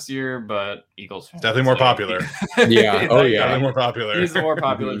Linsley last year, but Eagles fans definitely more popular. Yeah. Oh, yeah. Definitely more popular. He's the more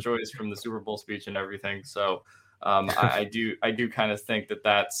popular choice from the Super Bowl speech and everything. So, I do kind of think that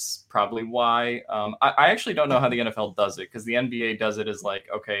that's probably why. I actually don't know how the NFL does it, because the NBA does it as like,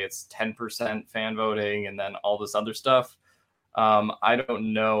 okay, it's 10% fan voting and then all this other stuff. I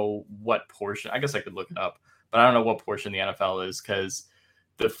don't know what portion. I guess I could look it up, but I don't know what portion the NFL is, because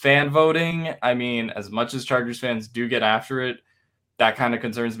the fan voting, I mean, as much as Chargers fans do get after it, that kind of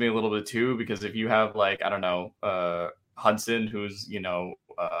concerns me a little bit too, because if you have like, I don't know, Hudson, who's, he's in the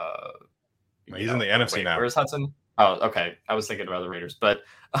NFC now. Where's Hudson? Oh, okay. I was thinking about the Raiders, but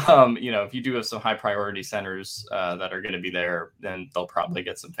if you do have some high priority centers that are going to be there, then they'll probably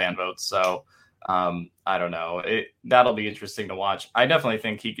get some fan votes. So I don't know. That'll be interesting to watch. I definitely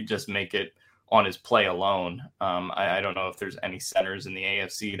think he could just make it on his play alone. I don't know if there's any centers in the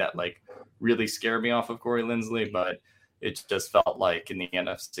AFC that like really scare me off of Corey Linsley, but it just felt like in the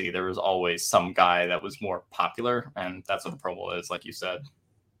NFC there was always some guy that was more popular, and that's what the Pro Bowl is, like you said.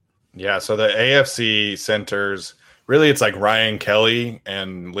 Yeah, so the AFC centers, really it's like Ryan Kelly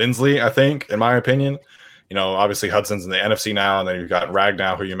and Linsley, I think, in my opinion. You know, obviously Hudson's in the NFC now, and then you've got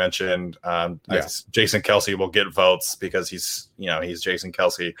Ragnow, who you mentioned. Jason Kelce will get votes because he's Jason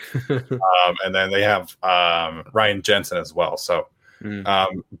Kelce. And then they have Ryan Jensen as well. So,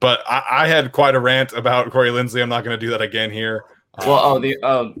 but I had quite a rant about Corey Linsley. I'm not going to do that again here. Well, the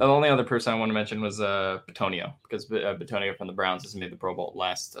only other person I want to mention was Bitonio, because Bitonio from the Browns has made the Pro Bowl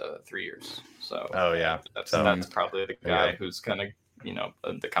last 3 years. So, that's probably the guy who's kind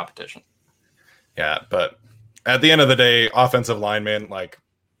of the competition. Yeah, but at the end of the day, offensive linemen, like,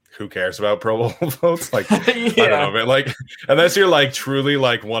 who cares about Pro Bowl votes? Like, I don't know, man. Like, unless you're like truly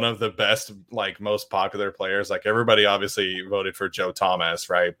like one of the best, like most popular players. Like, everybody obviously voted for Joe Thomas,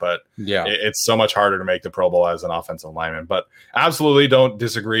 right? But it's so much harder to make the Pro Bowl as an offensive lineman. But absolutely don't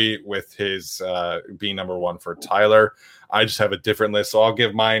disagree with his being number one for Tyler. I just have a different list, so I'll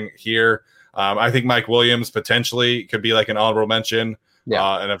give mine here. I think Mike Williams potentially could be like an honorable mention.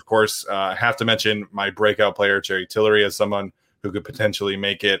 And of course, I have to mention my breakout player, Jerry Tillery, as someone who could potentially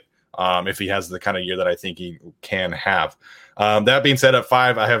make it if he has the kind of year that I think he can have. That being said, at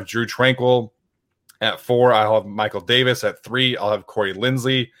 5, I have Drew Tranquill. At 4, I'll have Michael Davis. At 3, I'll have Corey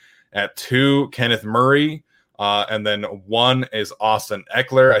Linsley. At 2, Kenneth Murray. And then 1 is Austin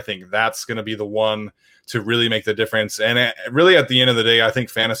Ekeler. I think that's going to be the one to really make the difference. And really, at the end of the day, I think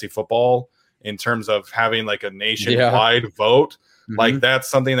fantasy football, in terms of having like a nationwide vote, like that's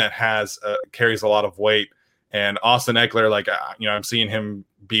something that has carries a lot of weight. And Austin Ekeler, like, I'm seeing him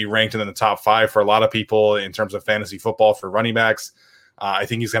be ranked in the top 5 for a lot of people in terms of fantasy football for running backs. I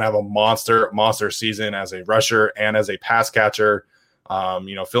think he's going to have a monster season as a rusher and as a pass catcher,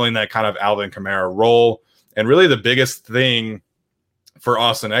 filling that kind of Alvin Kamara role. And really the biggest thing for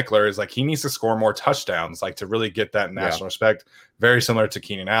Austin Ekeler is like he needs to score more touchdowns, like to really get that national respect, very similar to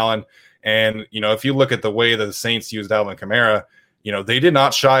Keenan Allen. And, if you look at the way that the Saints used Alvin Kamara, they did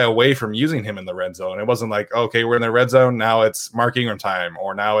not shy away from using him in the red zone. It wasn't like, okay, we're in the red zone, now it's Mark Ingram time,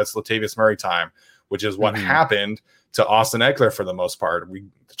 or now it's Latavius Murray time, which is what happened to Austin Ekeler for the most part.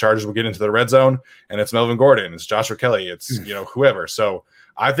 The Chargers will get into the red zone, and it's Melvin Gordon, it's Joshua Kelly, it's whoever. So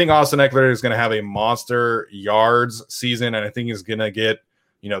I think Austin Ekeler is going to have a monster yards season, and I think he's going to get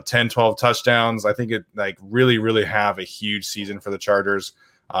 10, 12 touchdowns. I think it like really, really have a huge season for the Chargers.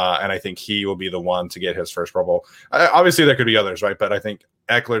 And I think he will be the one to get his first Pro Bowl. Obviously, there could be others, right? But I think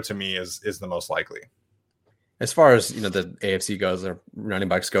Ekeler, to me, is the most likely. As far as the AFC goes, or running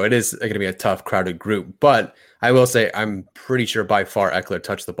backs go, it is going to be a tough, crowded group. But I will say I'm pretty sure by far Ekeler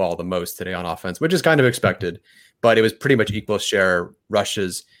touched the ball the most today on offense, which is kind of expected. But it was pretty much equal share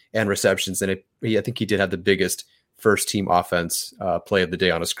rushes and receptions. And I think he did have the biggest first-team offense play of the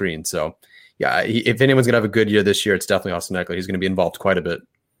day on a screen. So, yeah, if anyone's going to have a good year this year, it's definitely Austin Ekeler. He's going to be involved quite a bit.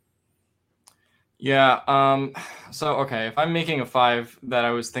 Yeah. So, okay, if I'm making a 5 that I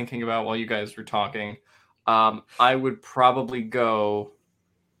was thinking about while you guys were talking, I would probably go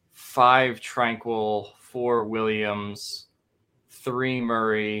 5 Tranquill, 4 Williams, 3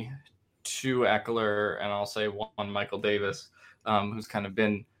 Murray, 2 Ekeler, and I'll say 1 Michael Davis, who's kind of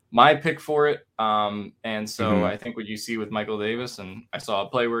been my pick for it. And so I think what you see with Michael Davis, and I saw a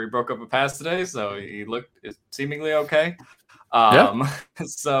play where he broke up a pass today, so he looked seemingly okay.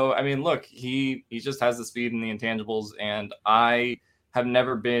 So, I mean, look, he just has the speed and the intangibles, and I have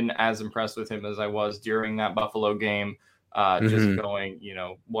never been as impressed with him as I was during that Buffalo game, just going,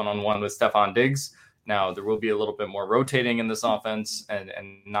 one-on-one with Stephon Diggs. Now, there will be a little bit more rotating in this offense and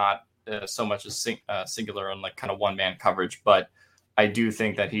not so much as singular on like kind of one-man coverage, but I do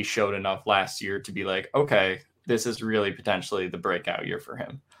think that he showed enough last year to be like, okay, this is really potentially the breakout year for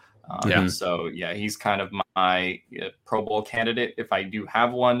him. So, he's kind of my Pro Bowl candidate if I do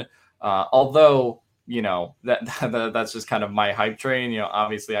have one. Although, that's just kind of my hype train.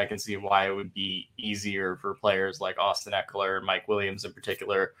 Obviously I can see why it would be easier for players like Austin Ekeler, Mike Williams in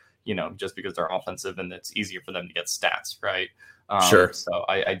particular, just because they're offensive and it's easier for them to get stats, right? Sure. So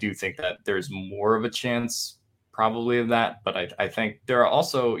I do think that there's more of a chance probably of that. But I think there are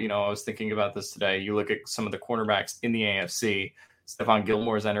also, I was thinking about this today. You look at some of the cornerbacks in the AFC. Stephon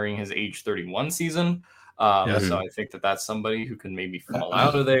Gilmore is entering his age 31 season. So I think that's somebody who can maybe fall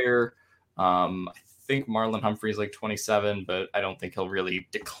out of there. I think Marlon Humphrey is like 27, but I don't think he'll really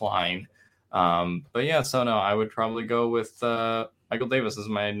decline. But yeah, so no, I would probably go with Michael Davis is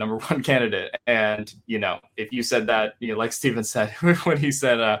my number one candidate. And, if you said that, like Steven said, when he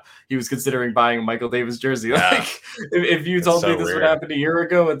said he was considering buying a Michael Davis jersey, like if you told me this would happen a year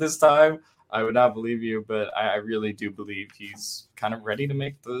ago at this time, I would not believe you. But I really do believe he's kind of ready to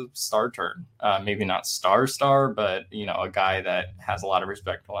make the star turn. Maybe not star, but, a guy that has a lot of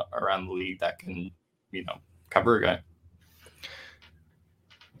respect around the league that can, cover a guy.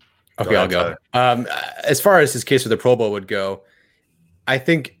 Okay, I'll go. As far as his case for the Pro Bowl would go, I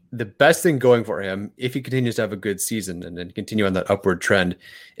think the best thing going for him, if he continues to have a good season and then continue on that upward trend,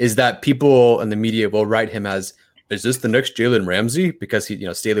 is that people in the media will write him as, is this the next Jalen Ramsey? Because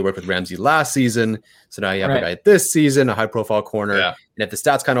Staley worked with Ramsey last season, so now you have a guy this season, a high-profile corner. Yeah. And if the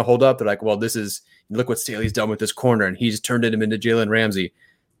stats kind of hold up, they're like, well, look what Staley's done with this corner, and he's turned him into Jalen Ramsey.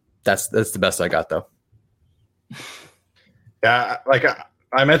 That's the best I got, though. Yeah, like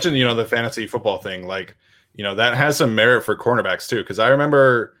I mentioned, the fantasy football thing, like, that has some merit for cornerbacks too. Because I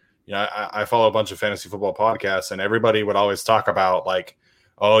remember, I follow a bunch of fantasy football podcasts, and everybody would always talk about like,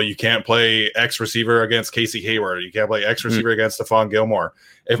 oh, you can't play X receiver against Casey Hayward. You can't play X receiver against Stephon Gilmore.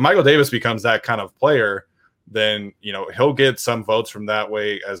 If Michael Davis becomes that kind of player, then, he'll get some votes from that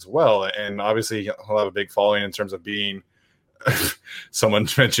way as well. And obviously he'll have a big following in terms of being someone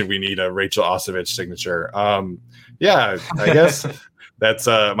mentioned we need a Rachel Ostovich signature. Yeah, I guess that's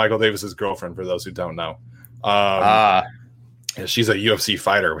Michael Davis's girlfriend, for those who don't know. Yeah, she's a UFC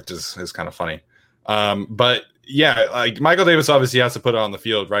fighter, which is kind of funny. But yeah, like Michael Davis obviously has to put it on the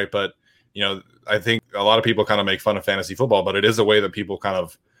field, right? But I think a lot of people kind of make fun of fantasy football, but it is a way that people kind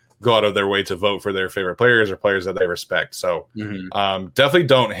of go out of their way to vote for their favorite players or players that they respect. So definitely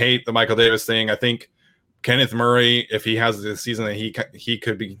don't hate the Michael Davis thing. I think Kenneth Murray, if he has the season that he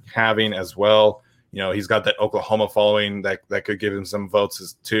could be having as well, he's got that Oklahoma following that could give him some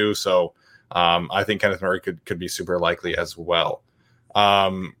votes too. So I think Kenneth Murray could be super likely as well.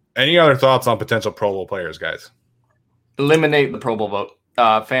 Any other thoughts on potential Pro Bowl players, guys? Eliminate the Pro Bowl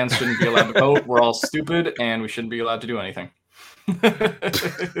vote. Fans shouldn't be allowed to vote. We're all stupid, and we shouldn't be allowed to do anything.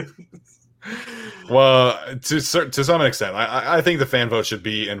 Well, to some extent, I think the fan vote should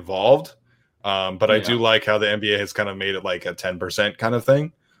be involved. But I do like how the NBA has kind of made it like a 10% kind of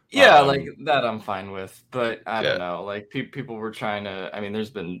thing. Yeah, like that I'm fine with. But I don't know. Like people were trying to. I mean,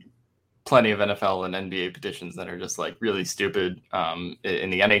 there's been plenty of NFL and NBA petitions that are just like really stupid. In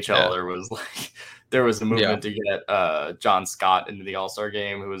the NHL, there was a movement to get John Scott into the All-Star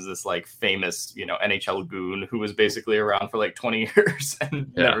game, who was this like famous, NHL goon who was basically around for like 20 years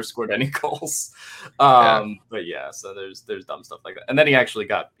and never scored any goals. But so there's dumb stuff like that. And then he actually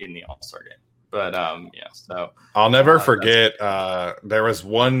got in the All-Star game. But so I'll never forget. There was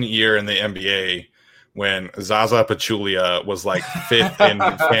one year in the NBA when Zaza Pachulia was like 5th in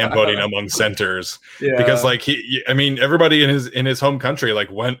fan voting among centers because like everybody in his home country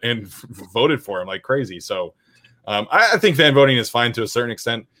like went and voted for him like crazy. So I think fan voting is fine to a certain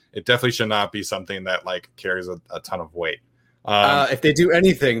extent. It definitely should not be something that like carries a ton of weight. If they do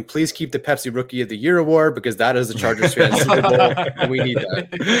anything, please keep the Pepsi Rookie of the Year award, because that is the Chargers fan Super Bowl, and we need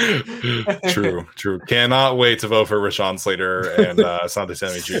that. True. Cannot wait to vote for Rashawn Slater and Asante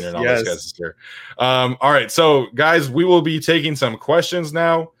Samuel Jr. and all those guys this year. All right, so guys, we will be taking some questions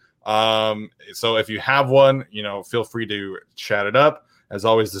now. So if you have one, feel free to chat it up. As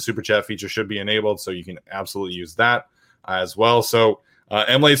always, the super chat feature should be enabled, so you can absolutely use that as well. So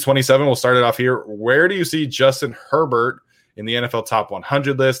MLays27, we'll start it off here. Where do you see Justin Herbert in the NFL top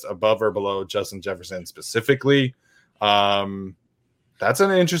 100 list, above or below Justin Jefferson specifically? That's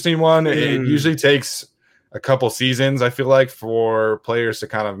an interesting one. It usually takes a couple seasons, I feel like, for players to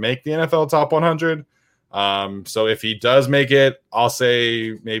kind of make the NFL top 100. So if he does make it, I'll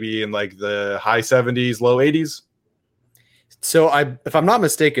say maybe in like the high 70s, low 80s. So if I'm not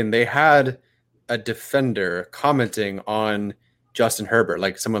mistaken, they had a defender commenting on Justin Herbert,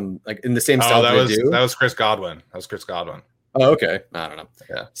 like someone like in the same style that was Chris Godwin. Oh, okay. I don't know.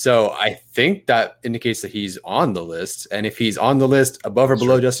 Yeah. So I think that indicates that he's on the list. And if he's on the list above or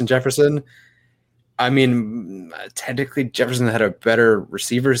below Justin Jefferson, I mean, technically Jefferson had a better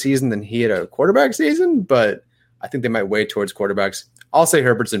receiver season than he had a quarterback season, but I think they might weigh towards quarterbacks. I'll say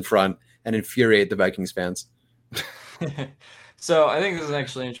Herbert's in front and infuriate the Vikings fans. So I think this is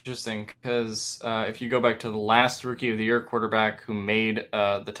actually interesting because if you go back to the last Rookie of the Year quarterback who made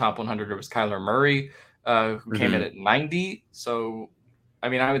the top 100, it was Kyler Murray. Who came in at 90. So, I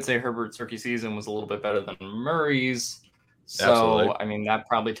mean, I would say Herbert's rookie season was a little bit better than Murray's. So, absolutely. I mean, that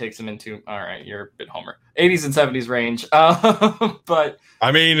probably takes him into, all right, you're a bit homer, 80s and 70s range. But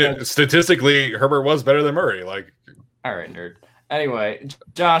I mean, statistically, Herbert was better than Murray. Like, all right, nerd. Anyway,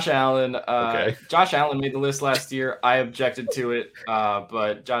 Josh Allen. Okay. Josh Allen made the list last year. I objected to it,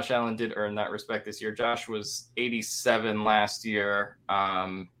 but Josh Allen did earn that respect this year. Josh was 87 last year,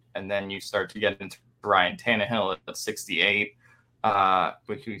 and then you start to get into Ryan Tannehill at 68,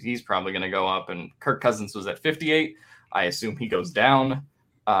 which he's probably going to go up, and Kirk Cousins was at 58. I assume he goes down.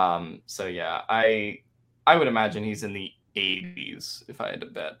 So yeah, I would imagine he's in the 80s if I had to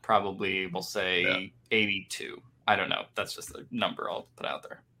bet. Probably we'll say 82. I don't know. That's just a number I'll put out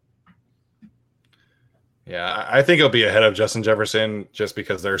there. Yeah, I think he'll be ahead of Justin Jefferson just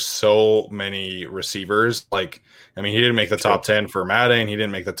because there's so many receivers. Like, I mean, he didn't make the top 10 for Madden. He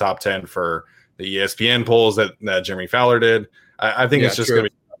didn't make the top 10 for the ESPN polls that Jeremy Fowler did. I think it's just going to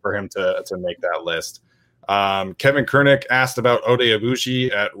be for him to make that list. Kevin Kernick asked about Ode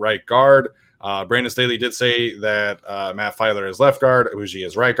Abushi at right guard. Brandon Staley did say that Matt Filer is left guard, Abushi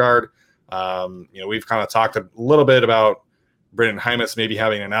is right guard. We've kind of talked a little bit about Brendan Hymas maybe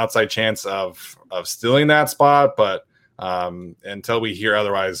having an outside chance of stealing that spot, but until we hear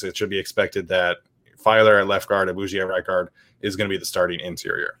otherwise, it should be expected that Filer at left guard, Abushi at right guard is going to be the starting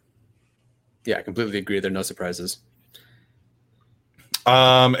interior. Yeah, I completely agree. There are no surprises.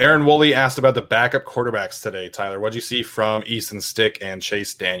 Aaron Woolley asked about the backup quarterbacks today. Tyler, what did you see from Easton Stick and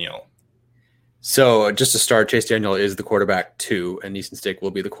Chase Daniel? So just to start, Chase Daniel is the quarterback 2, and Easton Stick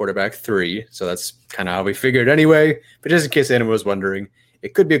will be the quarterback 3. So that's kind of how we figured anyway. But just in case anyone was wondering,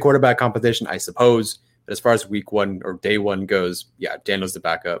 it could be a quarterback competition, I suppose. But as far as week 1 or day 1 goes, yeah, Daniel's the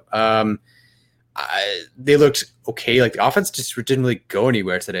backup. They looked okay. Like the offense just didn't really go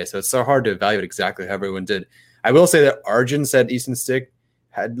anywhere today. So it's so hard to evaluate exactly how everyone did. I will say that Arjun said Easton Stick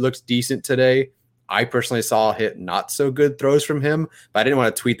had looked decent today. I personally saw hit not so good throws from him, but I didn't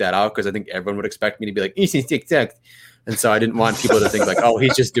want to tweet that out because I think everyone would expect me to be like, Easton Stick sucked. And so I didn't want people to think like, oh,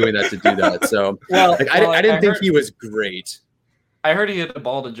 he's just doing that to do that. So I didn't think he was great. I heard he hit the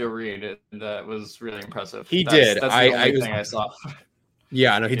ball to Joe Reed. That was really impressive. He did. That's the only thing I saw.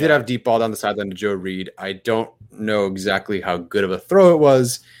 Yeah, no, he did have deep ball down the sideline to Joe Reed. I don't know exactly how good of a throw it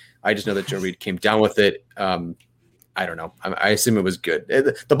was. I just know that Joe Reed came down with it. I don't know. I assume it was good.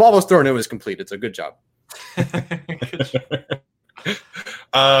 The ball was thrown. It was complete. It's a good job.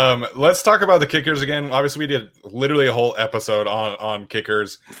 Let's talk about the kickers again. Obviously, we did literally a whole episode on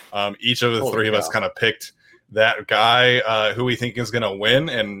kickers. Each of the three of us kind of picked that guy who we think is going to win,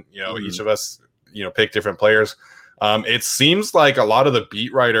 and each of us pick different players. It seems like a lot of the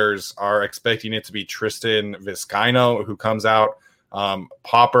beat writers are expecting it to be Tristan Vizcaino who comes out.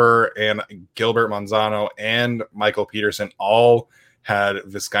 Popper and Gilbert Manzano and Michael Peterson all had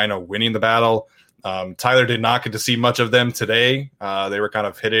Vizcaino winning the battle. Tyler did not get to see much of them today. They were kind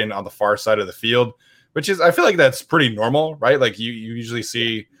of hidden on the far side of the field, which is, I feel like that's pretty normal, right? Like you usually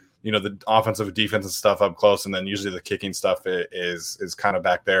see, the offensive defensive stuff up close, and then usually the kicking stuff is kind of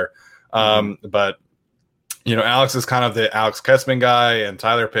back there. But Alex is kind of the Alex Kessman guy, and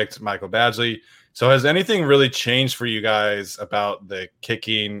Tyler picked Michael Badgley. So has anything really changed for you guys about the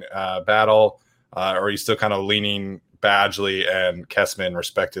kicking battle? Or are you still kind of leaning Badgley and Kessman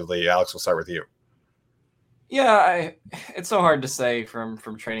respectively? Alex, we'll start with you. Yeah, it's so hard to say from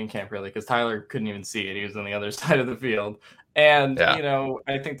training camp, really, because Tyler couldn't even see it. He was on the other side of the field. And,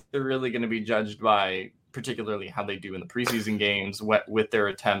 I think they're really going to be judged by particularly how they do in the preseason games with their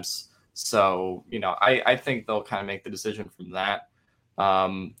attempts. So, I think they'll kind of make the decision from that.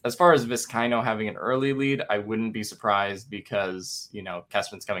 As far as Vizcaino having an early lead, I wouldn't be surprised because,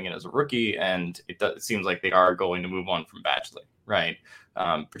 Kessman's coming in as a rookie, and it seems like they are going to move on from Badgley, right?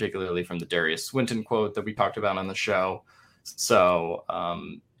 Particularly from the Darius Swinton quote that we talked about on the show. So,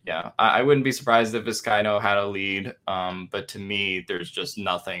 I wouldn't be surprised if Vizcaino had a lead. But to me, there's just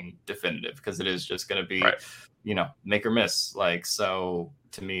nothing definitive because it is just going to be, make or miss. So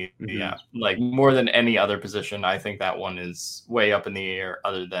to me, like more than any other position, I think that one is way up in the air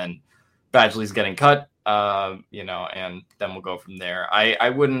other than Badgley's getting cut, and then we'll go from there. I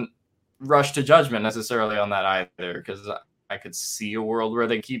wouldn't rush to judgment necessarily on that either because I could see a world where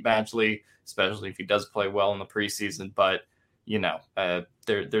they keep Badgley, especially if he does play well in the preseason. But,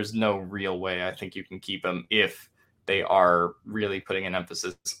 there's no real way I think you can keep him if they are really putting an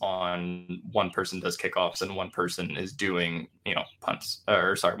emphasis on one person does kickoffs and one person is doing, punts.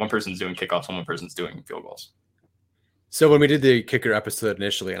 One person's doing kickoffs and one person's doing field goals. So when we did the kicker episode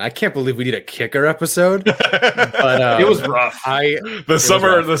initially, and I can't believe we did a kicker episode, but it was rough.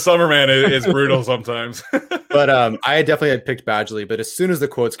 The summer man is brutal sometimes. But I definitely had picked Badgley. But as soon as the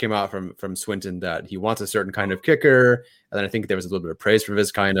quotes came out from Swinton that he wants a certain kind of kicker, and then I think there was a little bit of praise for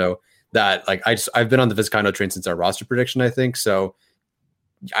Vizcaino. That I've been on the Vizcaino train since our roster prediction, I think. So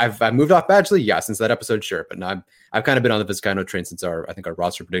I've moved off Badgley, yeah, since that episode, sure, but now I've kind of been on the Vizcaino train since our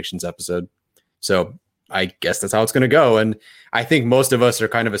roster predictions episode. So I guess that's how it's going to go. And I think most of us are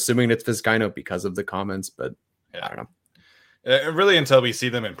kind of assuming it's Vizcaino because of the comments, but I don't know. Really, until we see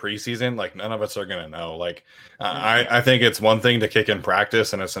them in preseason, like none of us are going to know. Like, I think it's one thing to kick in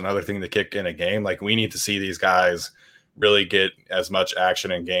practice, and it's another thing to kick in a game. Like, we need to see these guys really get as much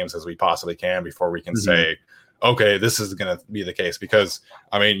action in games as we possibly can before we can say, okay, this is going to be the case. Because,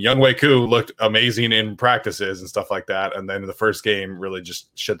 I mean, Younghoe Koo looked amazing in practices and stuff like that, and then the first game really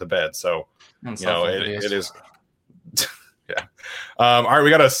just shit the bed. So, you know, it is. Yeah. All right, we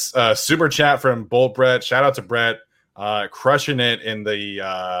got a super chat from Bolt Brett. Shout out to Brett. Crushing it in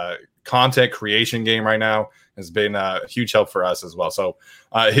the content creation game right now has been a huge help for us as well. So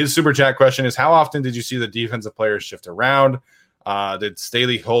his super chat question is, how often did you see the defensive players shift around? Did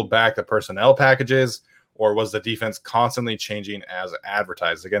Staley hold back the personnel packages, or was the defense constantly changing as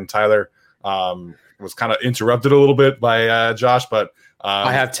advertised? Again, Tyler was kind of interrupted a little bit by Josh, but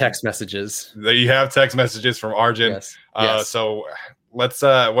I have text messages. You have text messages from Arjun. Yes. So let's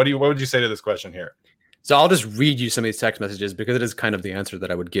what would you say to this question here? So I'll just read you some of these text messages because it is kind of the answer that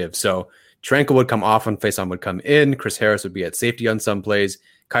I would give. So Tranquil would come off when Faison would come in. Chris Harris would be at safety on some plays.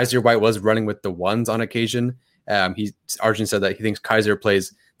 Kaiser White was running with the ones on occasion. Arjun said that he thinks Kaiser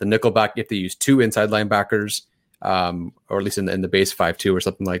plays the nickelback if they use two inside linebackers, or at least in the base 5-2 or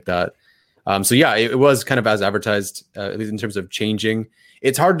something like that. So yeah, it was kind of as advertised, at least in terms of changing.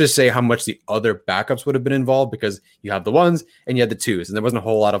 It's hard to say how much the other backups would have been involved because you have the ones and you had the twos, and there wasn't a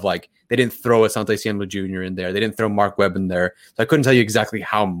whole lot of they didn't throw Asante Samuel Jr. in there. They didn't throw Mark Webb in there. So I couldn't tell you exactly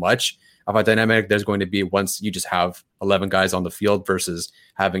how much of a dynamic there's going to be once you just have 11 guys on the field versus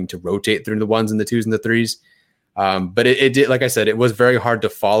having to rotate through the ones and the twos and the threes. But it did, like I said, it was very hard to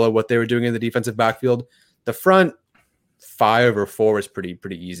follow what they were doing in the defensive backfield. The front 5 or 4 is pretty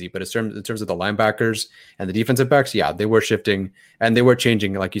easy, but in terms of the linebackers and the defensive backs, yeah, they were shifting and they were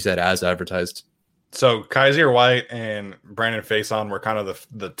changing, like you said, as advertised. So Kaiser White and Brandon Faison were kind of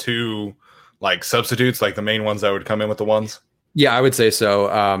the two substitutes, like the main ones that would come in with the ones. Yeah, I would say so.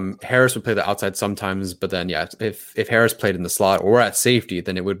 Harris would play the outside sometimes, but then yeah, if Harris played in the slot or at safety,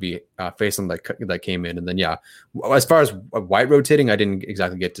 then it would be Faison that came in. And then yeah, as far as White rotating, I didn't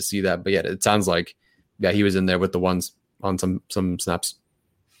exactly get to see that, but yeah, it sounds like he was in there with the ones on some snaps.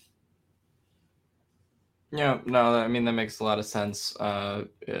 Yeah, no, I mean, that makes a lot of sense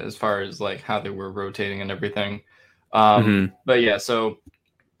as far as how they were rotating and everything. But yeah, so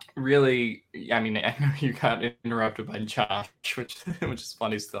really, I mean, I know you got interrupted by Josh, which is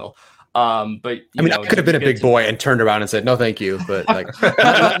funny still. But I mean, I could have been a big boy and turned around and said, no, thank you. But not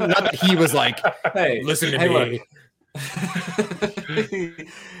that he was hey, listen to me.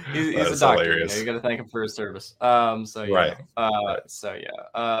 He's a doctor. You got to thank him for his service. So yeah.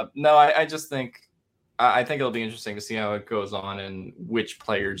 Right. No, I just think it'll be interesting to see how it goes on and which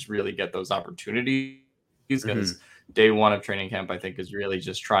players really get those opportunities. Because day 1 of training camp, I think, is really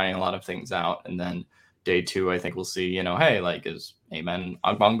just trying a lot of things out, and then day 2, I think we'll see. Hey, is Amen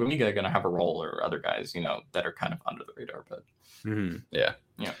Ogbongbemiga going to have a role, or other guys, that are kind of under the radar? But yeah,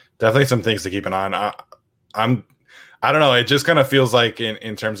 definitely some things to keep an eye on. I don't know. It just kind of feels like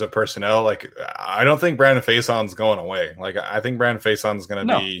in terms of personnel, I don't think Brandon Faison's going away. I think Brandon Faison's going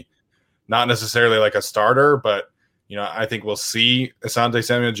to be not necessarily a starter, but I think we'll see Asante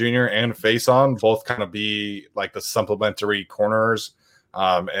Samuel Jr. and Faison both kind of be the supplementary corners,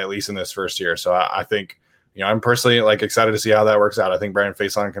 at least in this first year. So I think, I'm personally excited to see how that works out. I think Brandon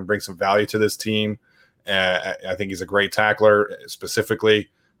Faison can bring some value to this team. I think he's a great tackler specifically,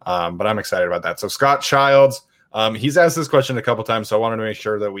 but I'm excited about that. So Scott Childs, he's asked this question a couple times, so I wanted to make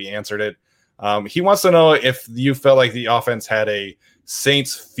sure that we answered it. He wants to know if you felt like the offense had a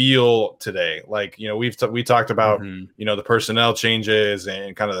Saints feel today. We talked about, the personnel changes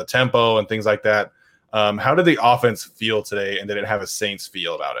and kind of the tempo and things like that. How did the offense feel today, and did it have a Saints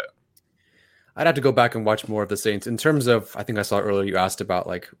feel about it? I'd have to go back and watch more of the Saints. In terms of, I think I saw earlier you asked about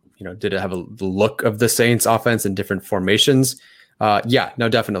did it have the look of the Saints offense in different formations? Yeah, no,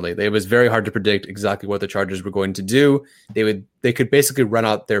 definitely. It was very hard to predict exactly what the Chargers were going to do. They could basically run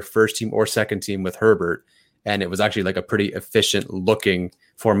out their first team or second team with Herbert, and it was actually a pretty efficient looking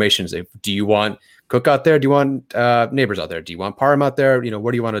formation. Do you want Cook out there? Do you want Neighbors out there? Do you want Parham out there?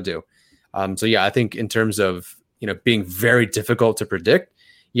 What do you want to do? So yeah, I think in terms of being very difficult to predict,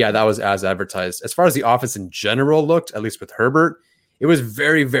 yeah, that was as advertised. As far as the offense in general looked, at least with Herbert, it was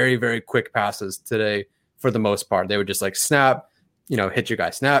very, very, very quick passes today for the most part. They would just snap, hit your guy,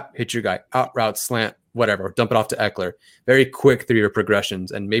 snap, hit your guy, out route, slant, whatever, dump it off to Eckler. Very quick 3-year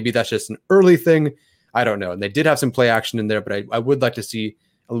progressions. And maybe that's just an early thing. I don't know. And they did have some play action in there, but I would like to see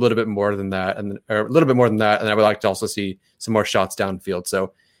a little bit more than that, and I would like to also see some more shots downfield.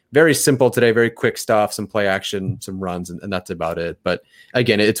 So very simple today, very quick stuff, some play action, some runs, and that's about it. But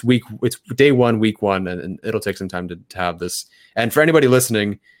again, it's day one, week one, and it'll take some time to have this. And for anybody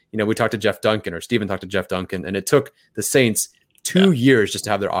listening, we talked to Jeff Duncan, or Steven talked to Jeff Duncan, and it took the Saints 2 years just to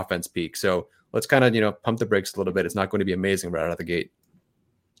have their offense peak. So let's kind of, pump the brakes a little bit. It's not going to be amazing right out of the gate.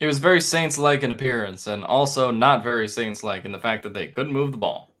 It was very Saints-like in appearance, and also not very Saints-like in the fact that they couldn't move the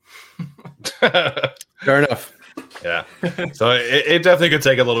ball. Fair enough. Yeah. So it definitely could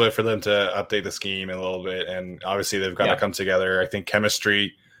take a little bit for them to update the scheme a little bit. And obviously they've got to come together. I think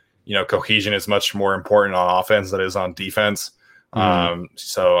chemistry, cohesion is much more important on offense than it is on defense.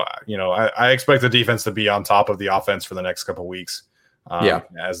 So, I expect the defense to be on top of the offense for the next couple of weeks.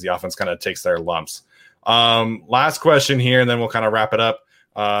 As the offense kind of takes their lumps. Last question here, and then we'll kind of wrap it up.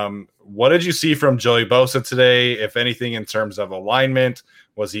 What did you see from Joey Bosa today, if anything, in terms of alignment?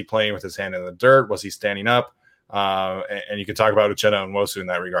 Was he playing with his hand in the dirt? Was he standing up? And you can talk about Uchenna and Nwosu in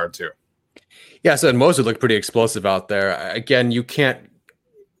that regard too. Yeah, so Nwosu looked pretty explosive out there. Again, you can't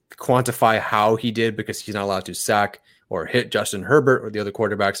quantify how he did because he's not allowed to sack or hit Justin Herbert or the other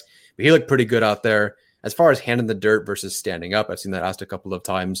quarterbacks, but he looked pretty good out there. As far as hand in the dirt versus standing up, I've seen that asked a couple of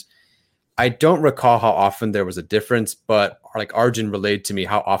times. I don't recall how often there was a difference, but like Arjun relayed to me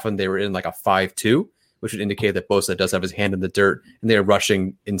how often they were in like a 5-2, which would indicate that Bosa does have his hand in the dirt and they're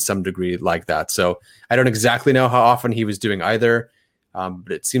rushing in some degree like that. So I don't exactly know how often he was doing either,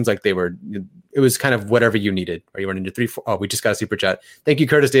 but it seems like it was kind of whatever you needed. Are you running to 3-4? Oh, we just got a super chat. Thank you,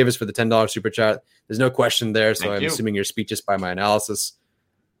 Curtis Davis, for the $10 super chat. There's no question there, so I'm assuming you're speechless by my analysis.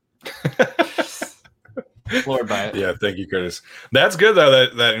 Floored by it. Yeah, thank you, Curtis. That's good though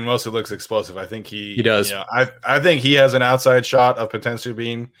that Nwosu looks explosive. I think he does. I think he has an outside shot of potentially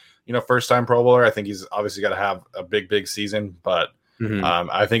being first time Pro Bowler. I think he's obviously got to have a big season, but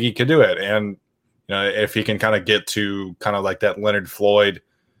I think he could do it. And if he can kind of get to kind of like that Leonard Floyd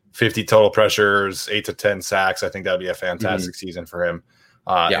 50 total pressures, 8 to 10 sacks, I think that'd be a fantastic season for him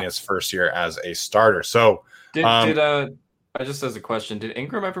in his first year as a starter. So just as a question, did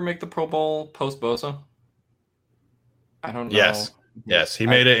Ingram ever make the Pro Bowl post Bosa? I don't know. Yes. He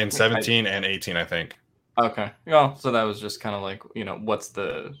made it in 17 and 18, I think. Okay. Well, so that was just kind of like, what's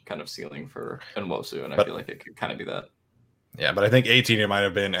the kind of ceiling for Nwosu? And I feel like it could kind of do that. Yeah, but I think 18 it might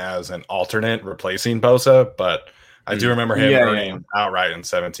have been as an alternate replacing Bosa, but I do remember him earning outright in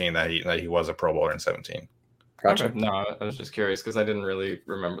 17 that he was a Pro Bowler in 17. Gotcha. Okay. No, I was just curious because I didn't really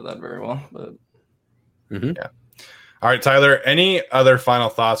remember that very well. But yeah. All right, Tyler, any other final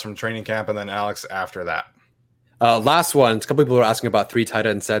thoughts from training camp, and then Alex after that? Last one. A couple people were asking about 3 tight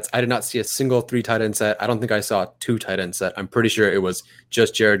end sets. I did not see a single 3 tight end set. I don't think I saw a 2 tight end set. I'm pretty sure it was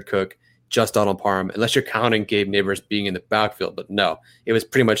just Jared Cook, just Donald Parham, unless you're counting Gabe Neighbors being in the backfield. But no, it was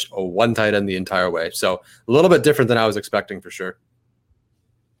pretty much a 1 tight end the entire way. So a little bit different than I was expecting for sure.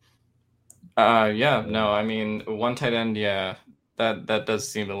 Yeah, no, I mean, 1 tight end, yeah, that does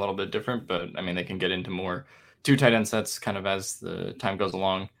seem a little bit different, but I mean, they can get into more 2 tight end sets kind of as the time goes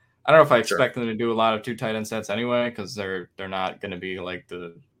along. I don't know if I expect them to do a lot of 2 tight end sets anyway, because they're not going to be like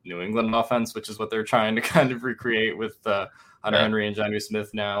the New England offense, which is what they're trying to kind of recreate with Hunter Henry and Jonnu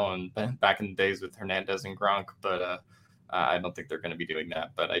Smith now, and back in the days with Hernandez and Gronk. But I don't think they're going to be doing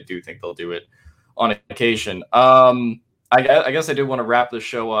that. But I do think they'll do it on occasion. I guess I did want to wrap the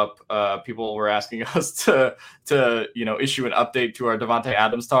show up. People were asking us to issue an update to our Davante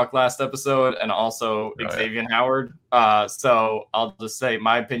Adams talk last episode, and also Xavier Howard. So I'll just say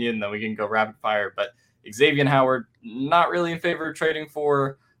my opinion, then we can go rapid fire. But Xavier Howard, not really in favor of trading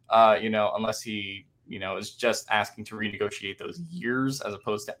for, unless he is just asking to renegotiate those years as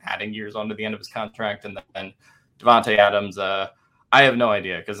opposed to adding years onto the end of his contract. And then Davante Adams, I have no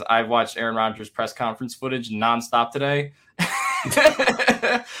idea because I've watched Aaron Rodgers' press conference footage nonstop today.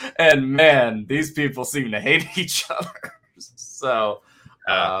 And man, these people seem to hate each other. So,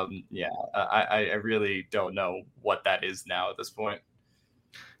 I really don't know what that is now at this point.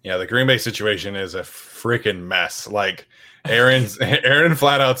 Yeah, the Green Bay situation is a freaking mess. Like Aaron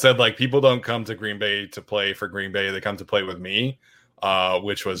flat out said, like, people don't come to Green Bay to play for Green Bay. They come to play with me,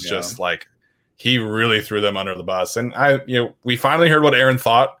 which was just like, he really threw them under the bus. And we finally heard what Aaron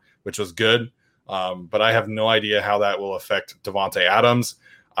thought, which was good. But I have no idea how that will affect Davante Adams.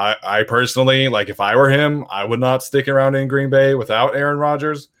 I personally, like, if I were him, I would not stick around in Green Bay without Aaron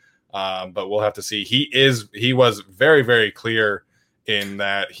Rodgers. But we'll have to see. He was very, very clear in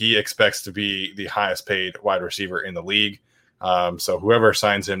that he expects to be the highest paid wide receiver in the league. So whoever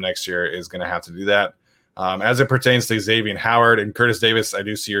signs him next year is going to have to do that. As it pertains to Xavier Howard and Curtis Davis, I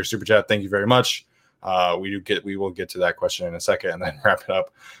do see your super chat. Thank you very much. We will get to that question in a second and then wrap it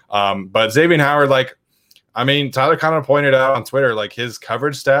up. But Xavier Howard, like, I mean, Tyler kind of pointed out on Twitter, like his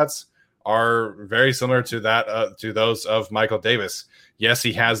coverage stats are very similar to that to those of Michael Davis. Yes,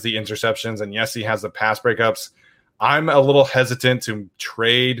 he has the interceptions, and yes, he has the pass breakups. I'm a little hesitant to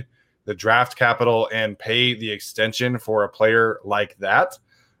trade the draft capital and pay the extension for a player like that.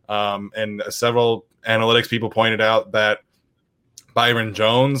 And several analytics people pointed out that Byron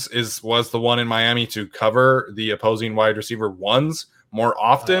Jones was the one in Miami to cover the opposing wide receiver ones more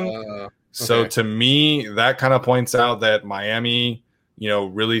often. Okay. So to me, that kind of points out that Miami,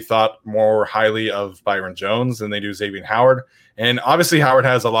 really thought more highly of Byron Jones than they do Xavier Howard. And obviously Howard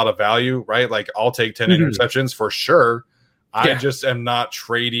has a lot of value, right? Like I'll take 10 interceptions for sure. I just am not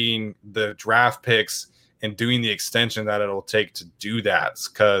trading the draft picks and doing the extension that it'll take to do that.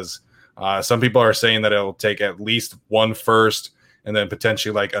 Because some people are saying that it'll take at least one first and then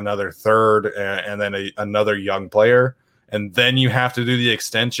potentially like another third and then another young player. And then you have to do the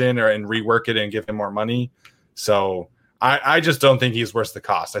extension and rework it and give him more money. So I just don't think he's worth the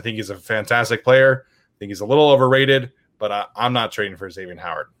cost. I think he's a fantastic player. I think he's a little overrated, but I'm not trading for Xavier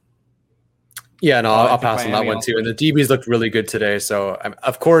Howard. Yeah, no, I'll pass on that one too. And the DBs looked really good today. So,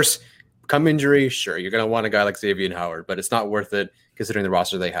 of course, come injury, sure, you're going to want a guy like Xavier Howard, but it's not worth it considering the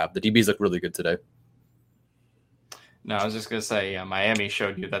roster they have. The DBs look really good today. No, I was just going to say, Miami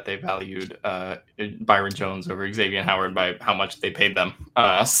showed you that they valued Byron Jones over Xavier Howard by how much they paid them.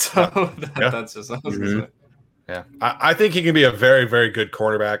 That's just what I was going to say. Yeah, I think he can be a very, very good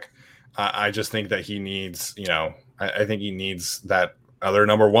quarterback. I just think that he needs, I think he needs that other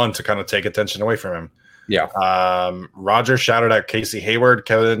number one to kind of take attention away from him. Yeah. Roger shouted at Casey Hayward.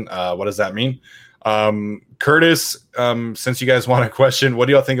 Kevin, what does that mean? Curtis, since you guys want a question, what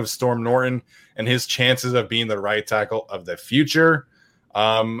do y'all think of Storm Norton and his chances of being the right tackle of the future?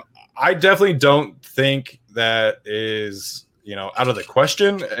 I definitely don't think that is, out of the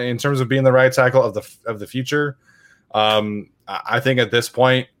question in terms of being the right tackle of the future. I think at this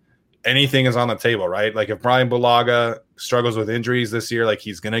point, anything is on the table, right? Like if Brian Bulaga struggles with injuries this year, like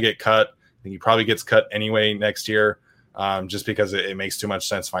he's going to get cut. I think he probably gets cut anyway next year, just because it makes too much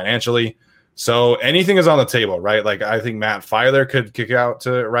sense financially. So anything is on the table, right? Like I think Matt Filer could kick out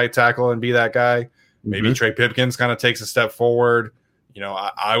to right tackle and be that guy. Maybe Trey Pipkins kind of takes a step forward.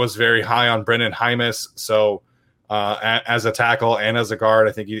 I was very high on Brendan Hymas. So as a tackle and as a guard,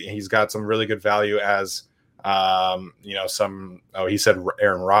 I think he's got some really good value as, he said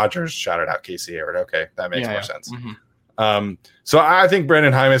Aaron Rodgers shouted out Casey Hayward. Okay, that makes more sense. So I think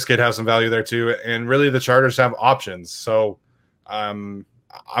Brendan Hymas could have some value there too. And really the Chargers have options. So I'm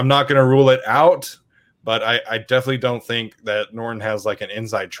not going to rule it out, but I definitely don't think that Norton has like an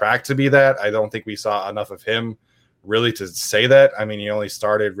inside track to be that. I don't think we saw enough of him really to say that. I mean, he only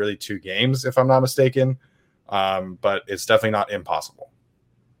started really 2 games, if I'm not mistaken. But it's definitely not impossible.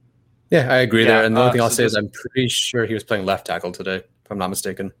 Yeah, I agree there. And the only thing I'll say is I'm pretty sure he was playing left tackle today, if I'm not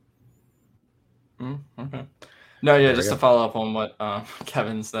mistaken. Okay. No, yeah, just to follow up on what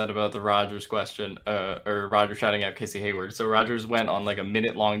Kevin said about the Rodgers question, or Rodgers shouting out Casey Hayward. So Rodgers went on like a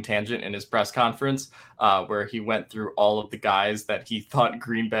minute-long tangent in his press conference where he went through all of the guys that he thought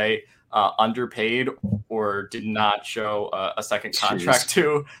Green Bay underpaid or did not show a second contract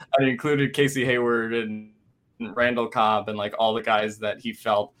to. And it included Casey Hayward and Randall Cobb and like all the guys that he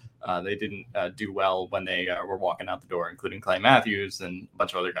felt they didn't do well when they were walking out the door, including Clay Matthews and a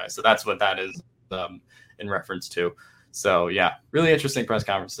bunch of other guys. So that's what that is in reference to. So yeah, really interesting press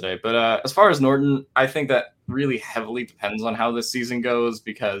conference today. But as far as Norton, I think that really heavily depends on how this season goes,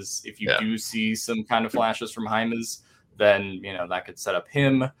 because if you do see some kind of flashes from Hymas, then that could set up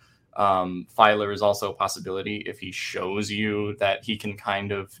him. Filer is also a possibility if he shows you that he can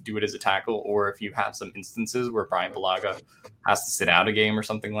kind of do it as a tackle, or if you have some instances where Brian Bulaga has to sit out a game or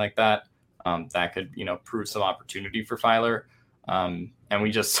something like that, that could, prove some opportunity for Filer. And we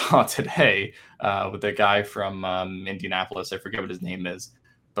just saw today with the guy from Indianapolis, I forget what his name is,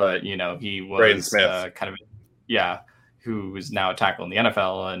 but, he was who is now a tackle in the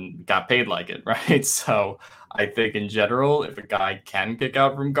NFL and got paid like it, right? So I think in general, if a guy can kick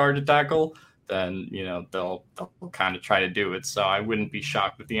out from guard to tackle, then, they'll kind of try to do it. So I wouldn't be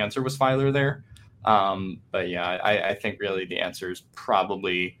shocked if the answer was Filer there. But yeah, I think really the answer is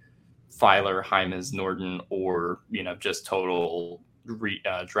probably Filer, Hymas, Norton, or, just total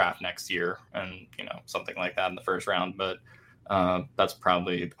draft next year and, something like that in the first round. But that's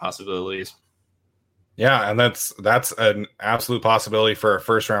probably the possibilities. Yeah, and that's an absolute possibility for a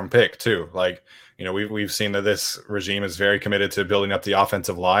first round pick too. Like, we've seen that this regime is very committed to building up the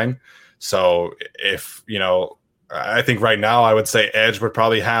offensive line. So if, I think right now I would say edge would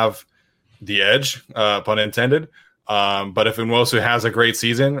probably have, the edge, pun intended. But if Nwosu has a great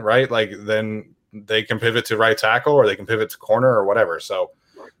season, right, like then they can pivot to right tackle or they can pivot to corner or whatever. So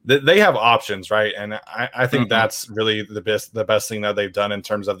they have options, right? And I think that's really the best thing that they've done in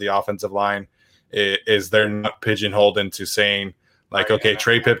terms of the offensive line is they're not pigeonholed into saying like, okay,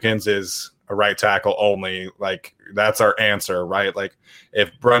 Trey Pipkins is a right tackle only. Like that's our answer, right? Like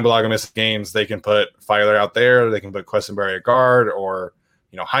if Brian Bulaga misses games, they can put Filer out there. They can put Questenberry at guard, or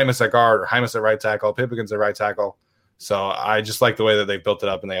Hymas at guard, or Hymas at right tackle, Pipkins at right tackle. So I just like the way that they've built it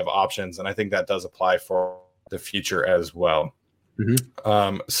up and they have options, and I think that does apply for the future as well.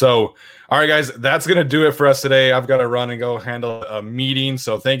 So, all right, guys, that's going to do it for us today. I've got to run and go handle a meeting.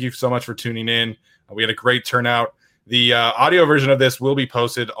 So thank you so much for tuning in. We had a great turnout. The audio version of this will be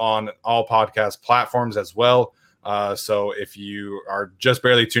posted on all podcast platforms as well. So if you are just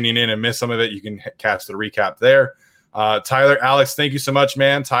barely tuning in and miss some of it, you can catch the recap there. Tyler, Alex, thank you so much,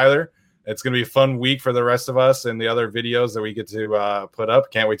 man. Tyler, it's going to be a fun week for the rest of us and the other videos that we get to put up.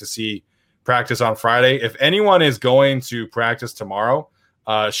 Can't wait to see practice on Friday. If anyone is going to practice tomorrow,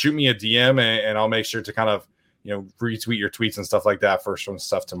 shoot me a DM and I'll make sure to kind of retweet your tweets and stuff like that for some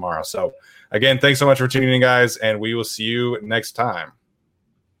stuff tomorrow. So again, thanks so much for tuning in, guys, and we will see you next time.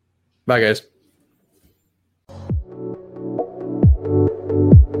 Bye, guys.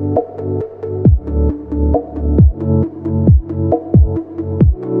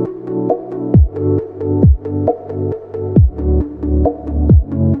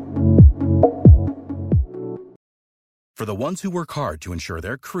 For the ones who work hard to ensure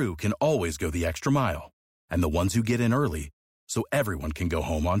their crew can always go the extra mile, and the ones who get in early so everyone can go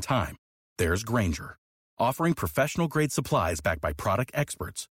home on time, there's Grainger, offering professional-grade supplies backed by product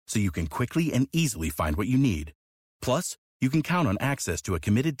experts so you can quickly and easily find what you need. Plus, you can count on access to a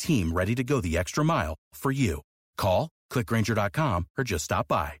committed team ready to go the extra mile for you. Call, click Grainger.com, or just stop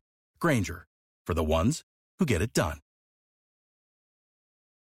by. Grainger, for the ones who get it done.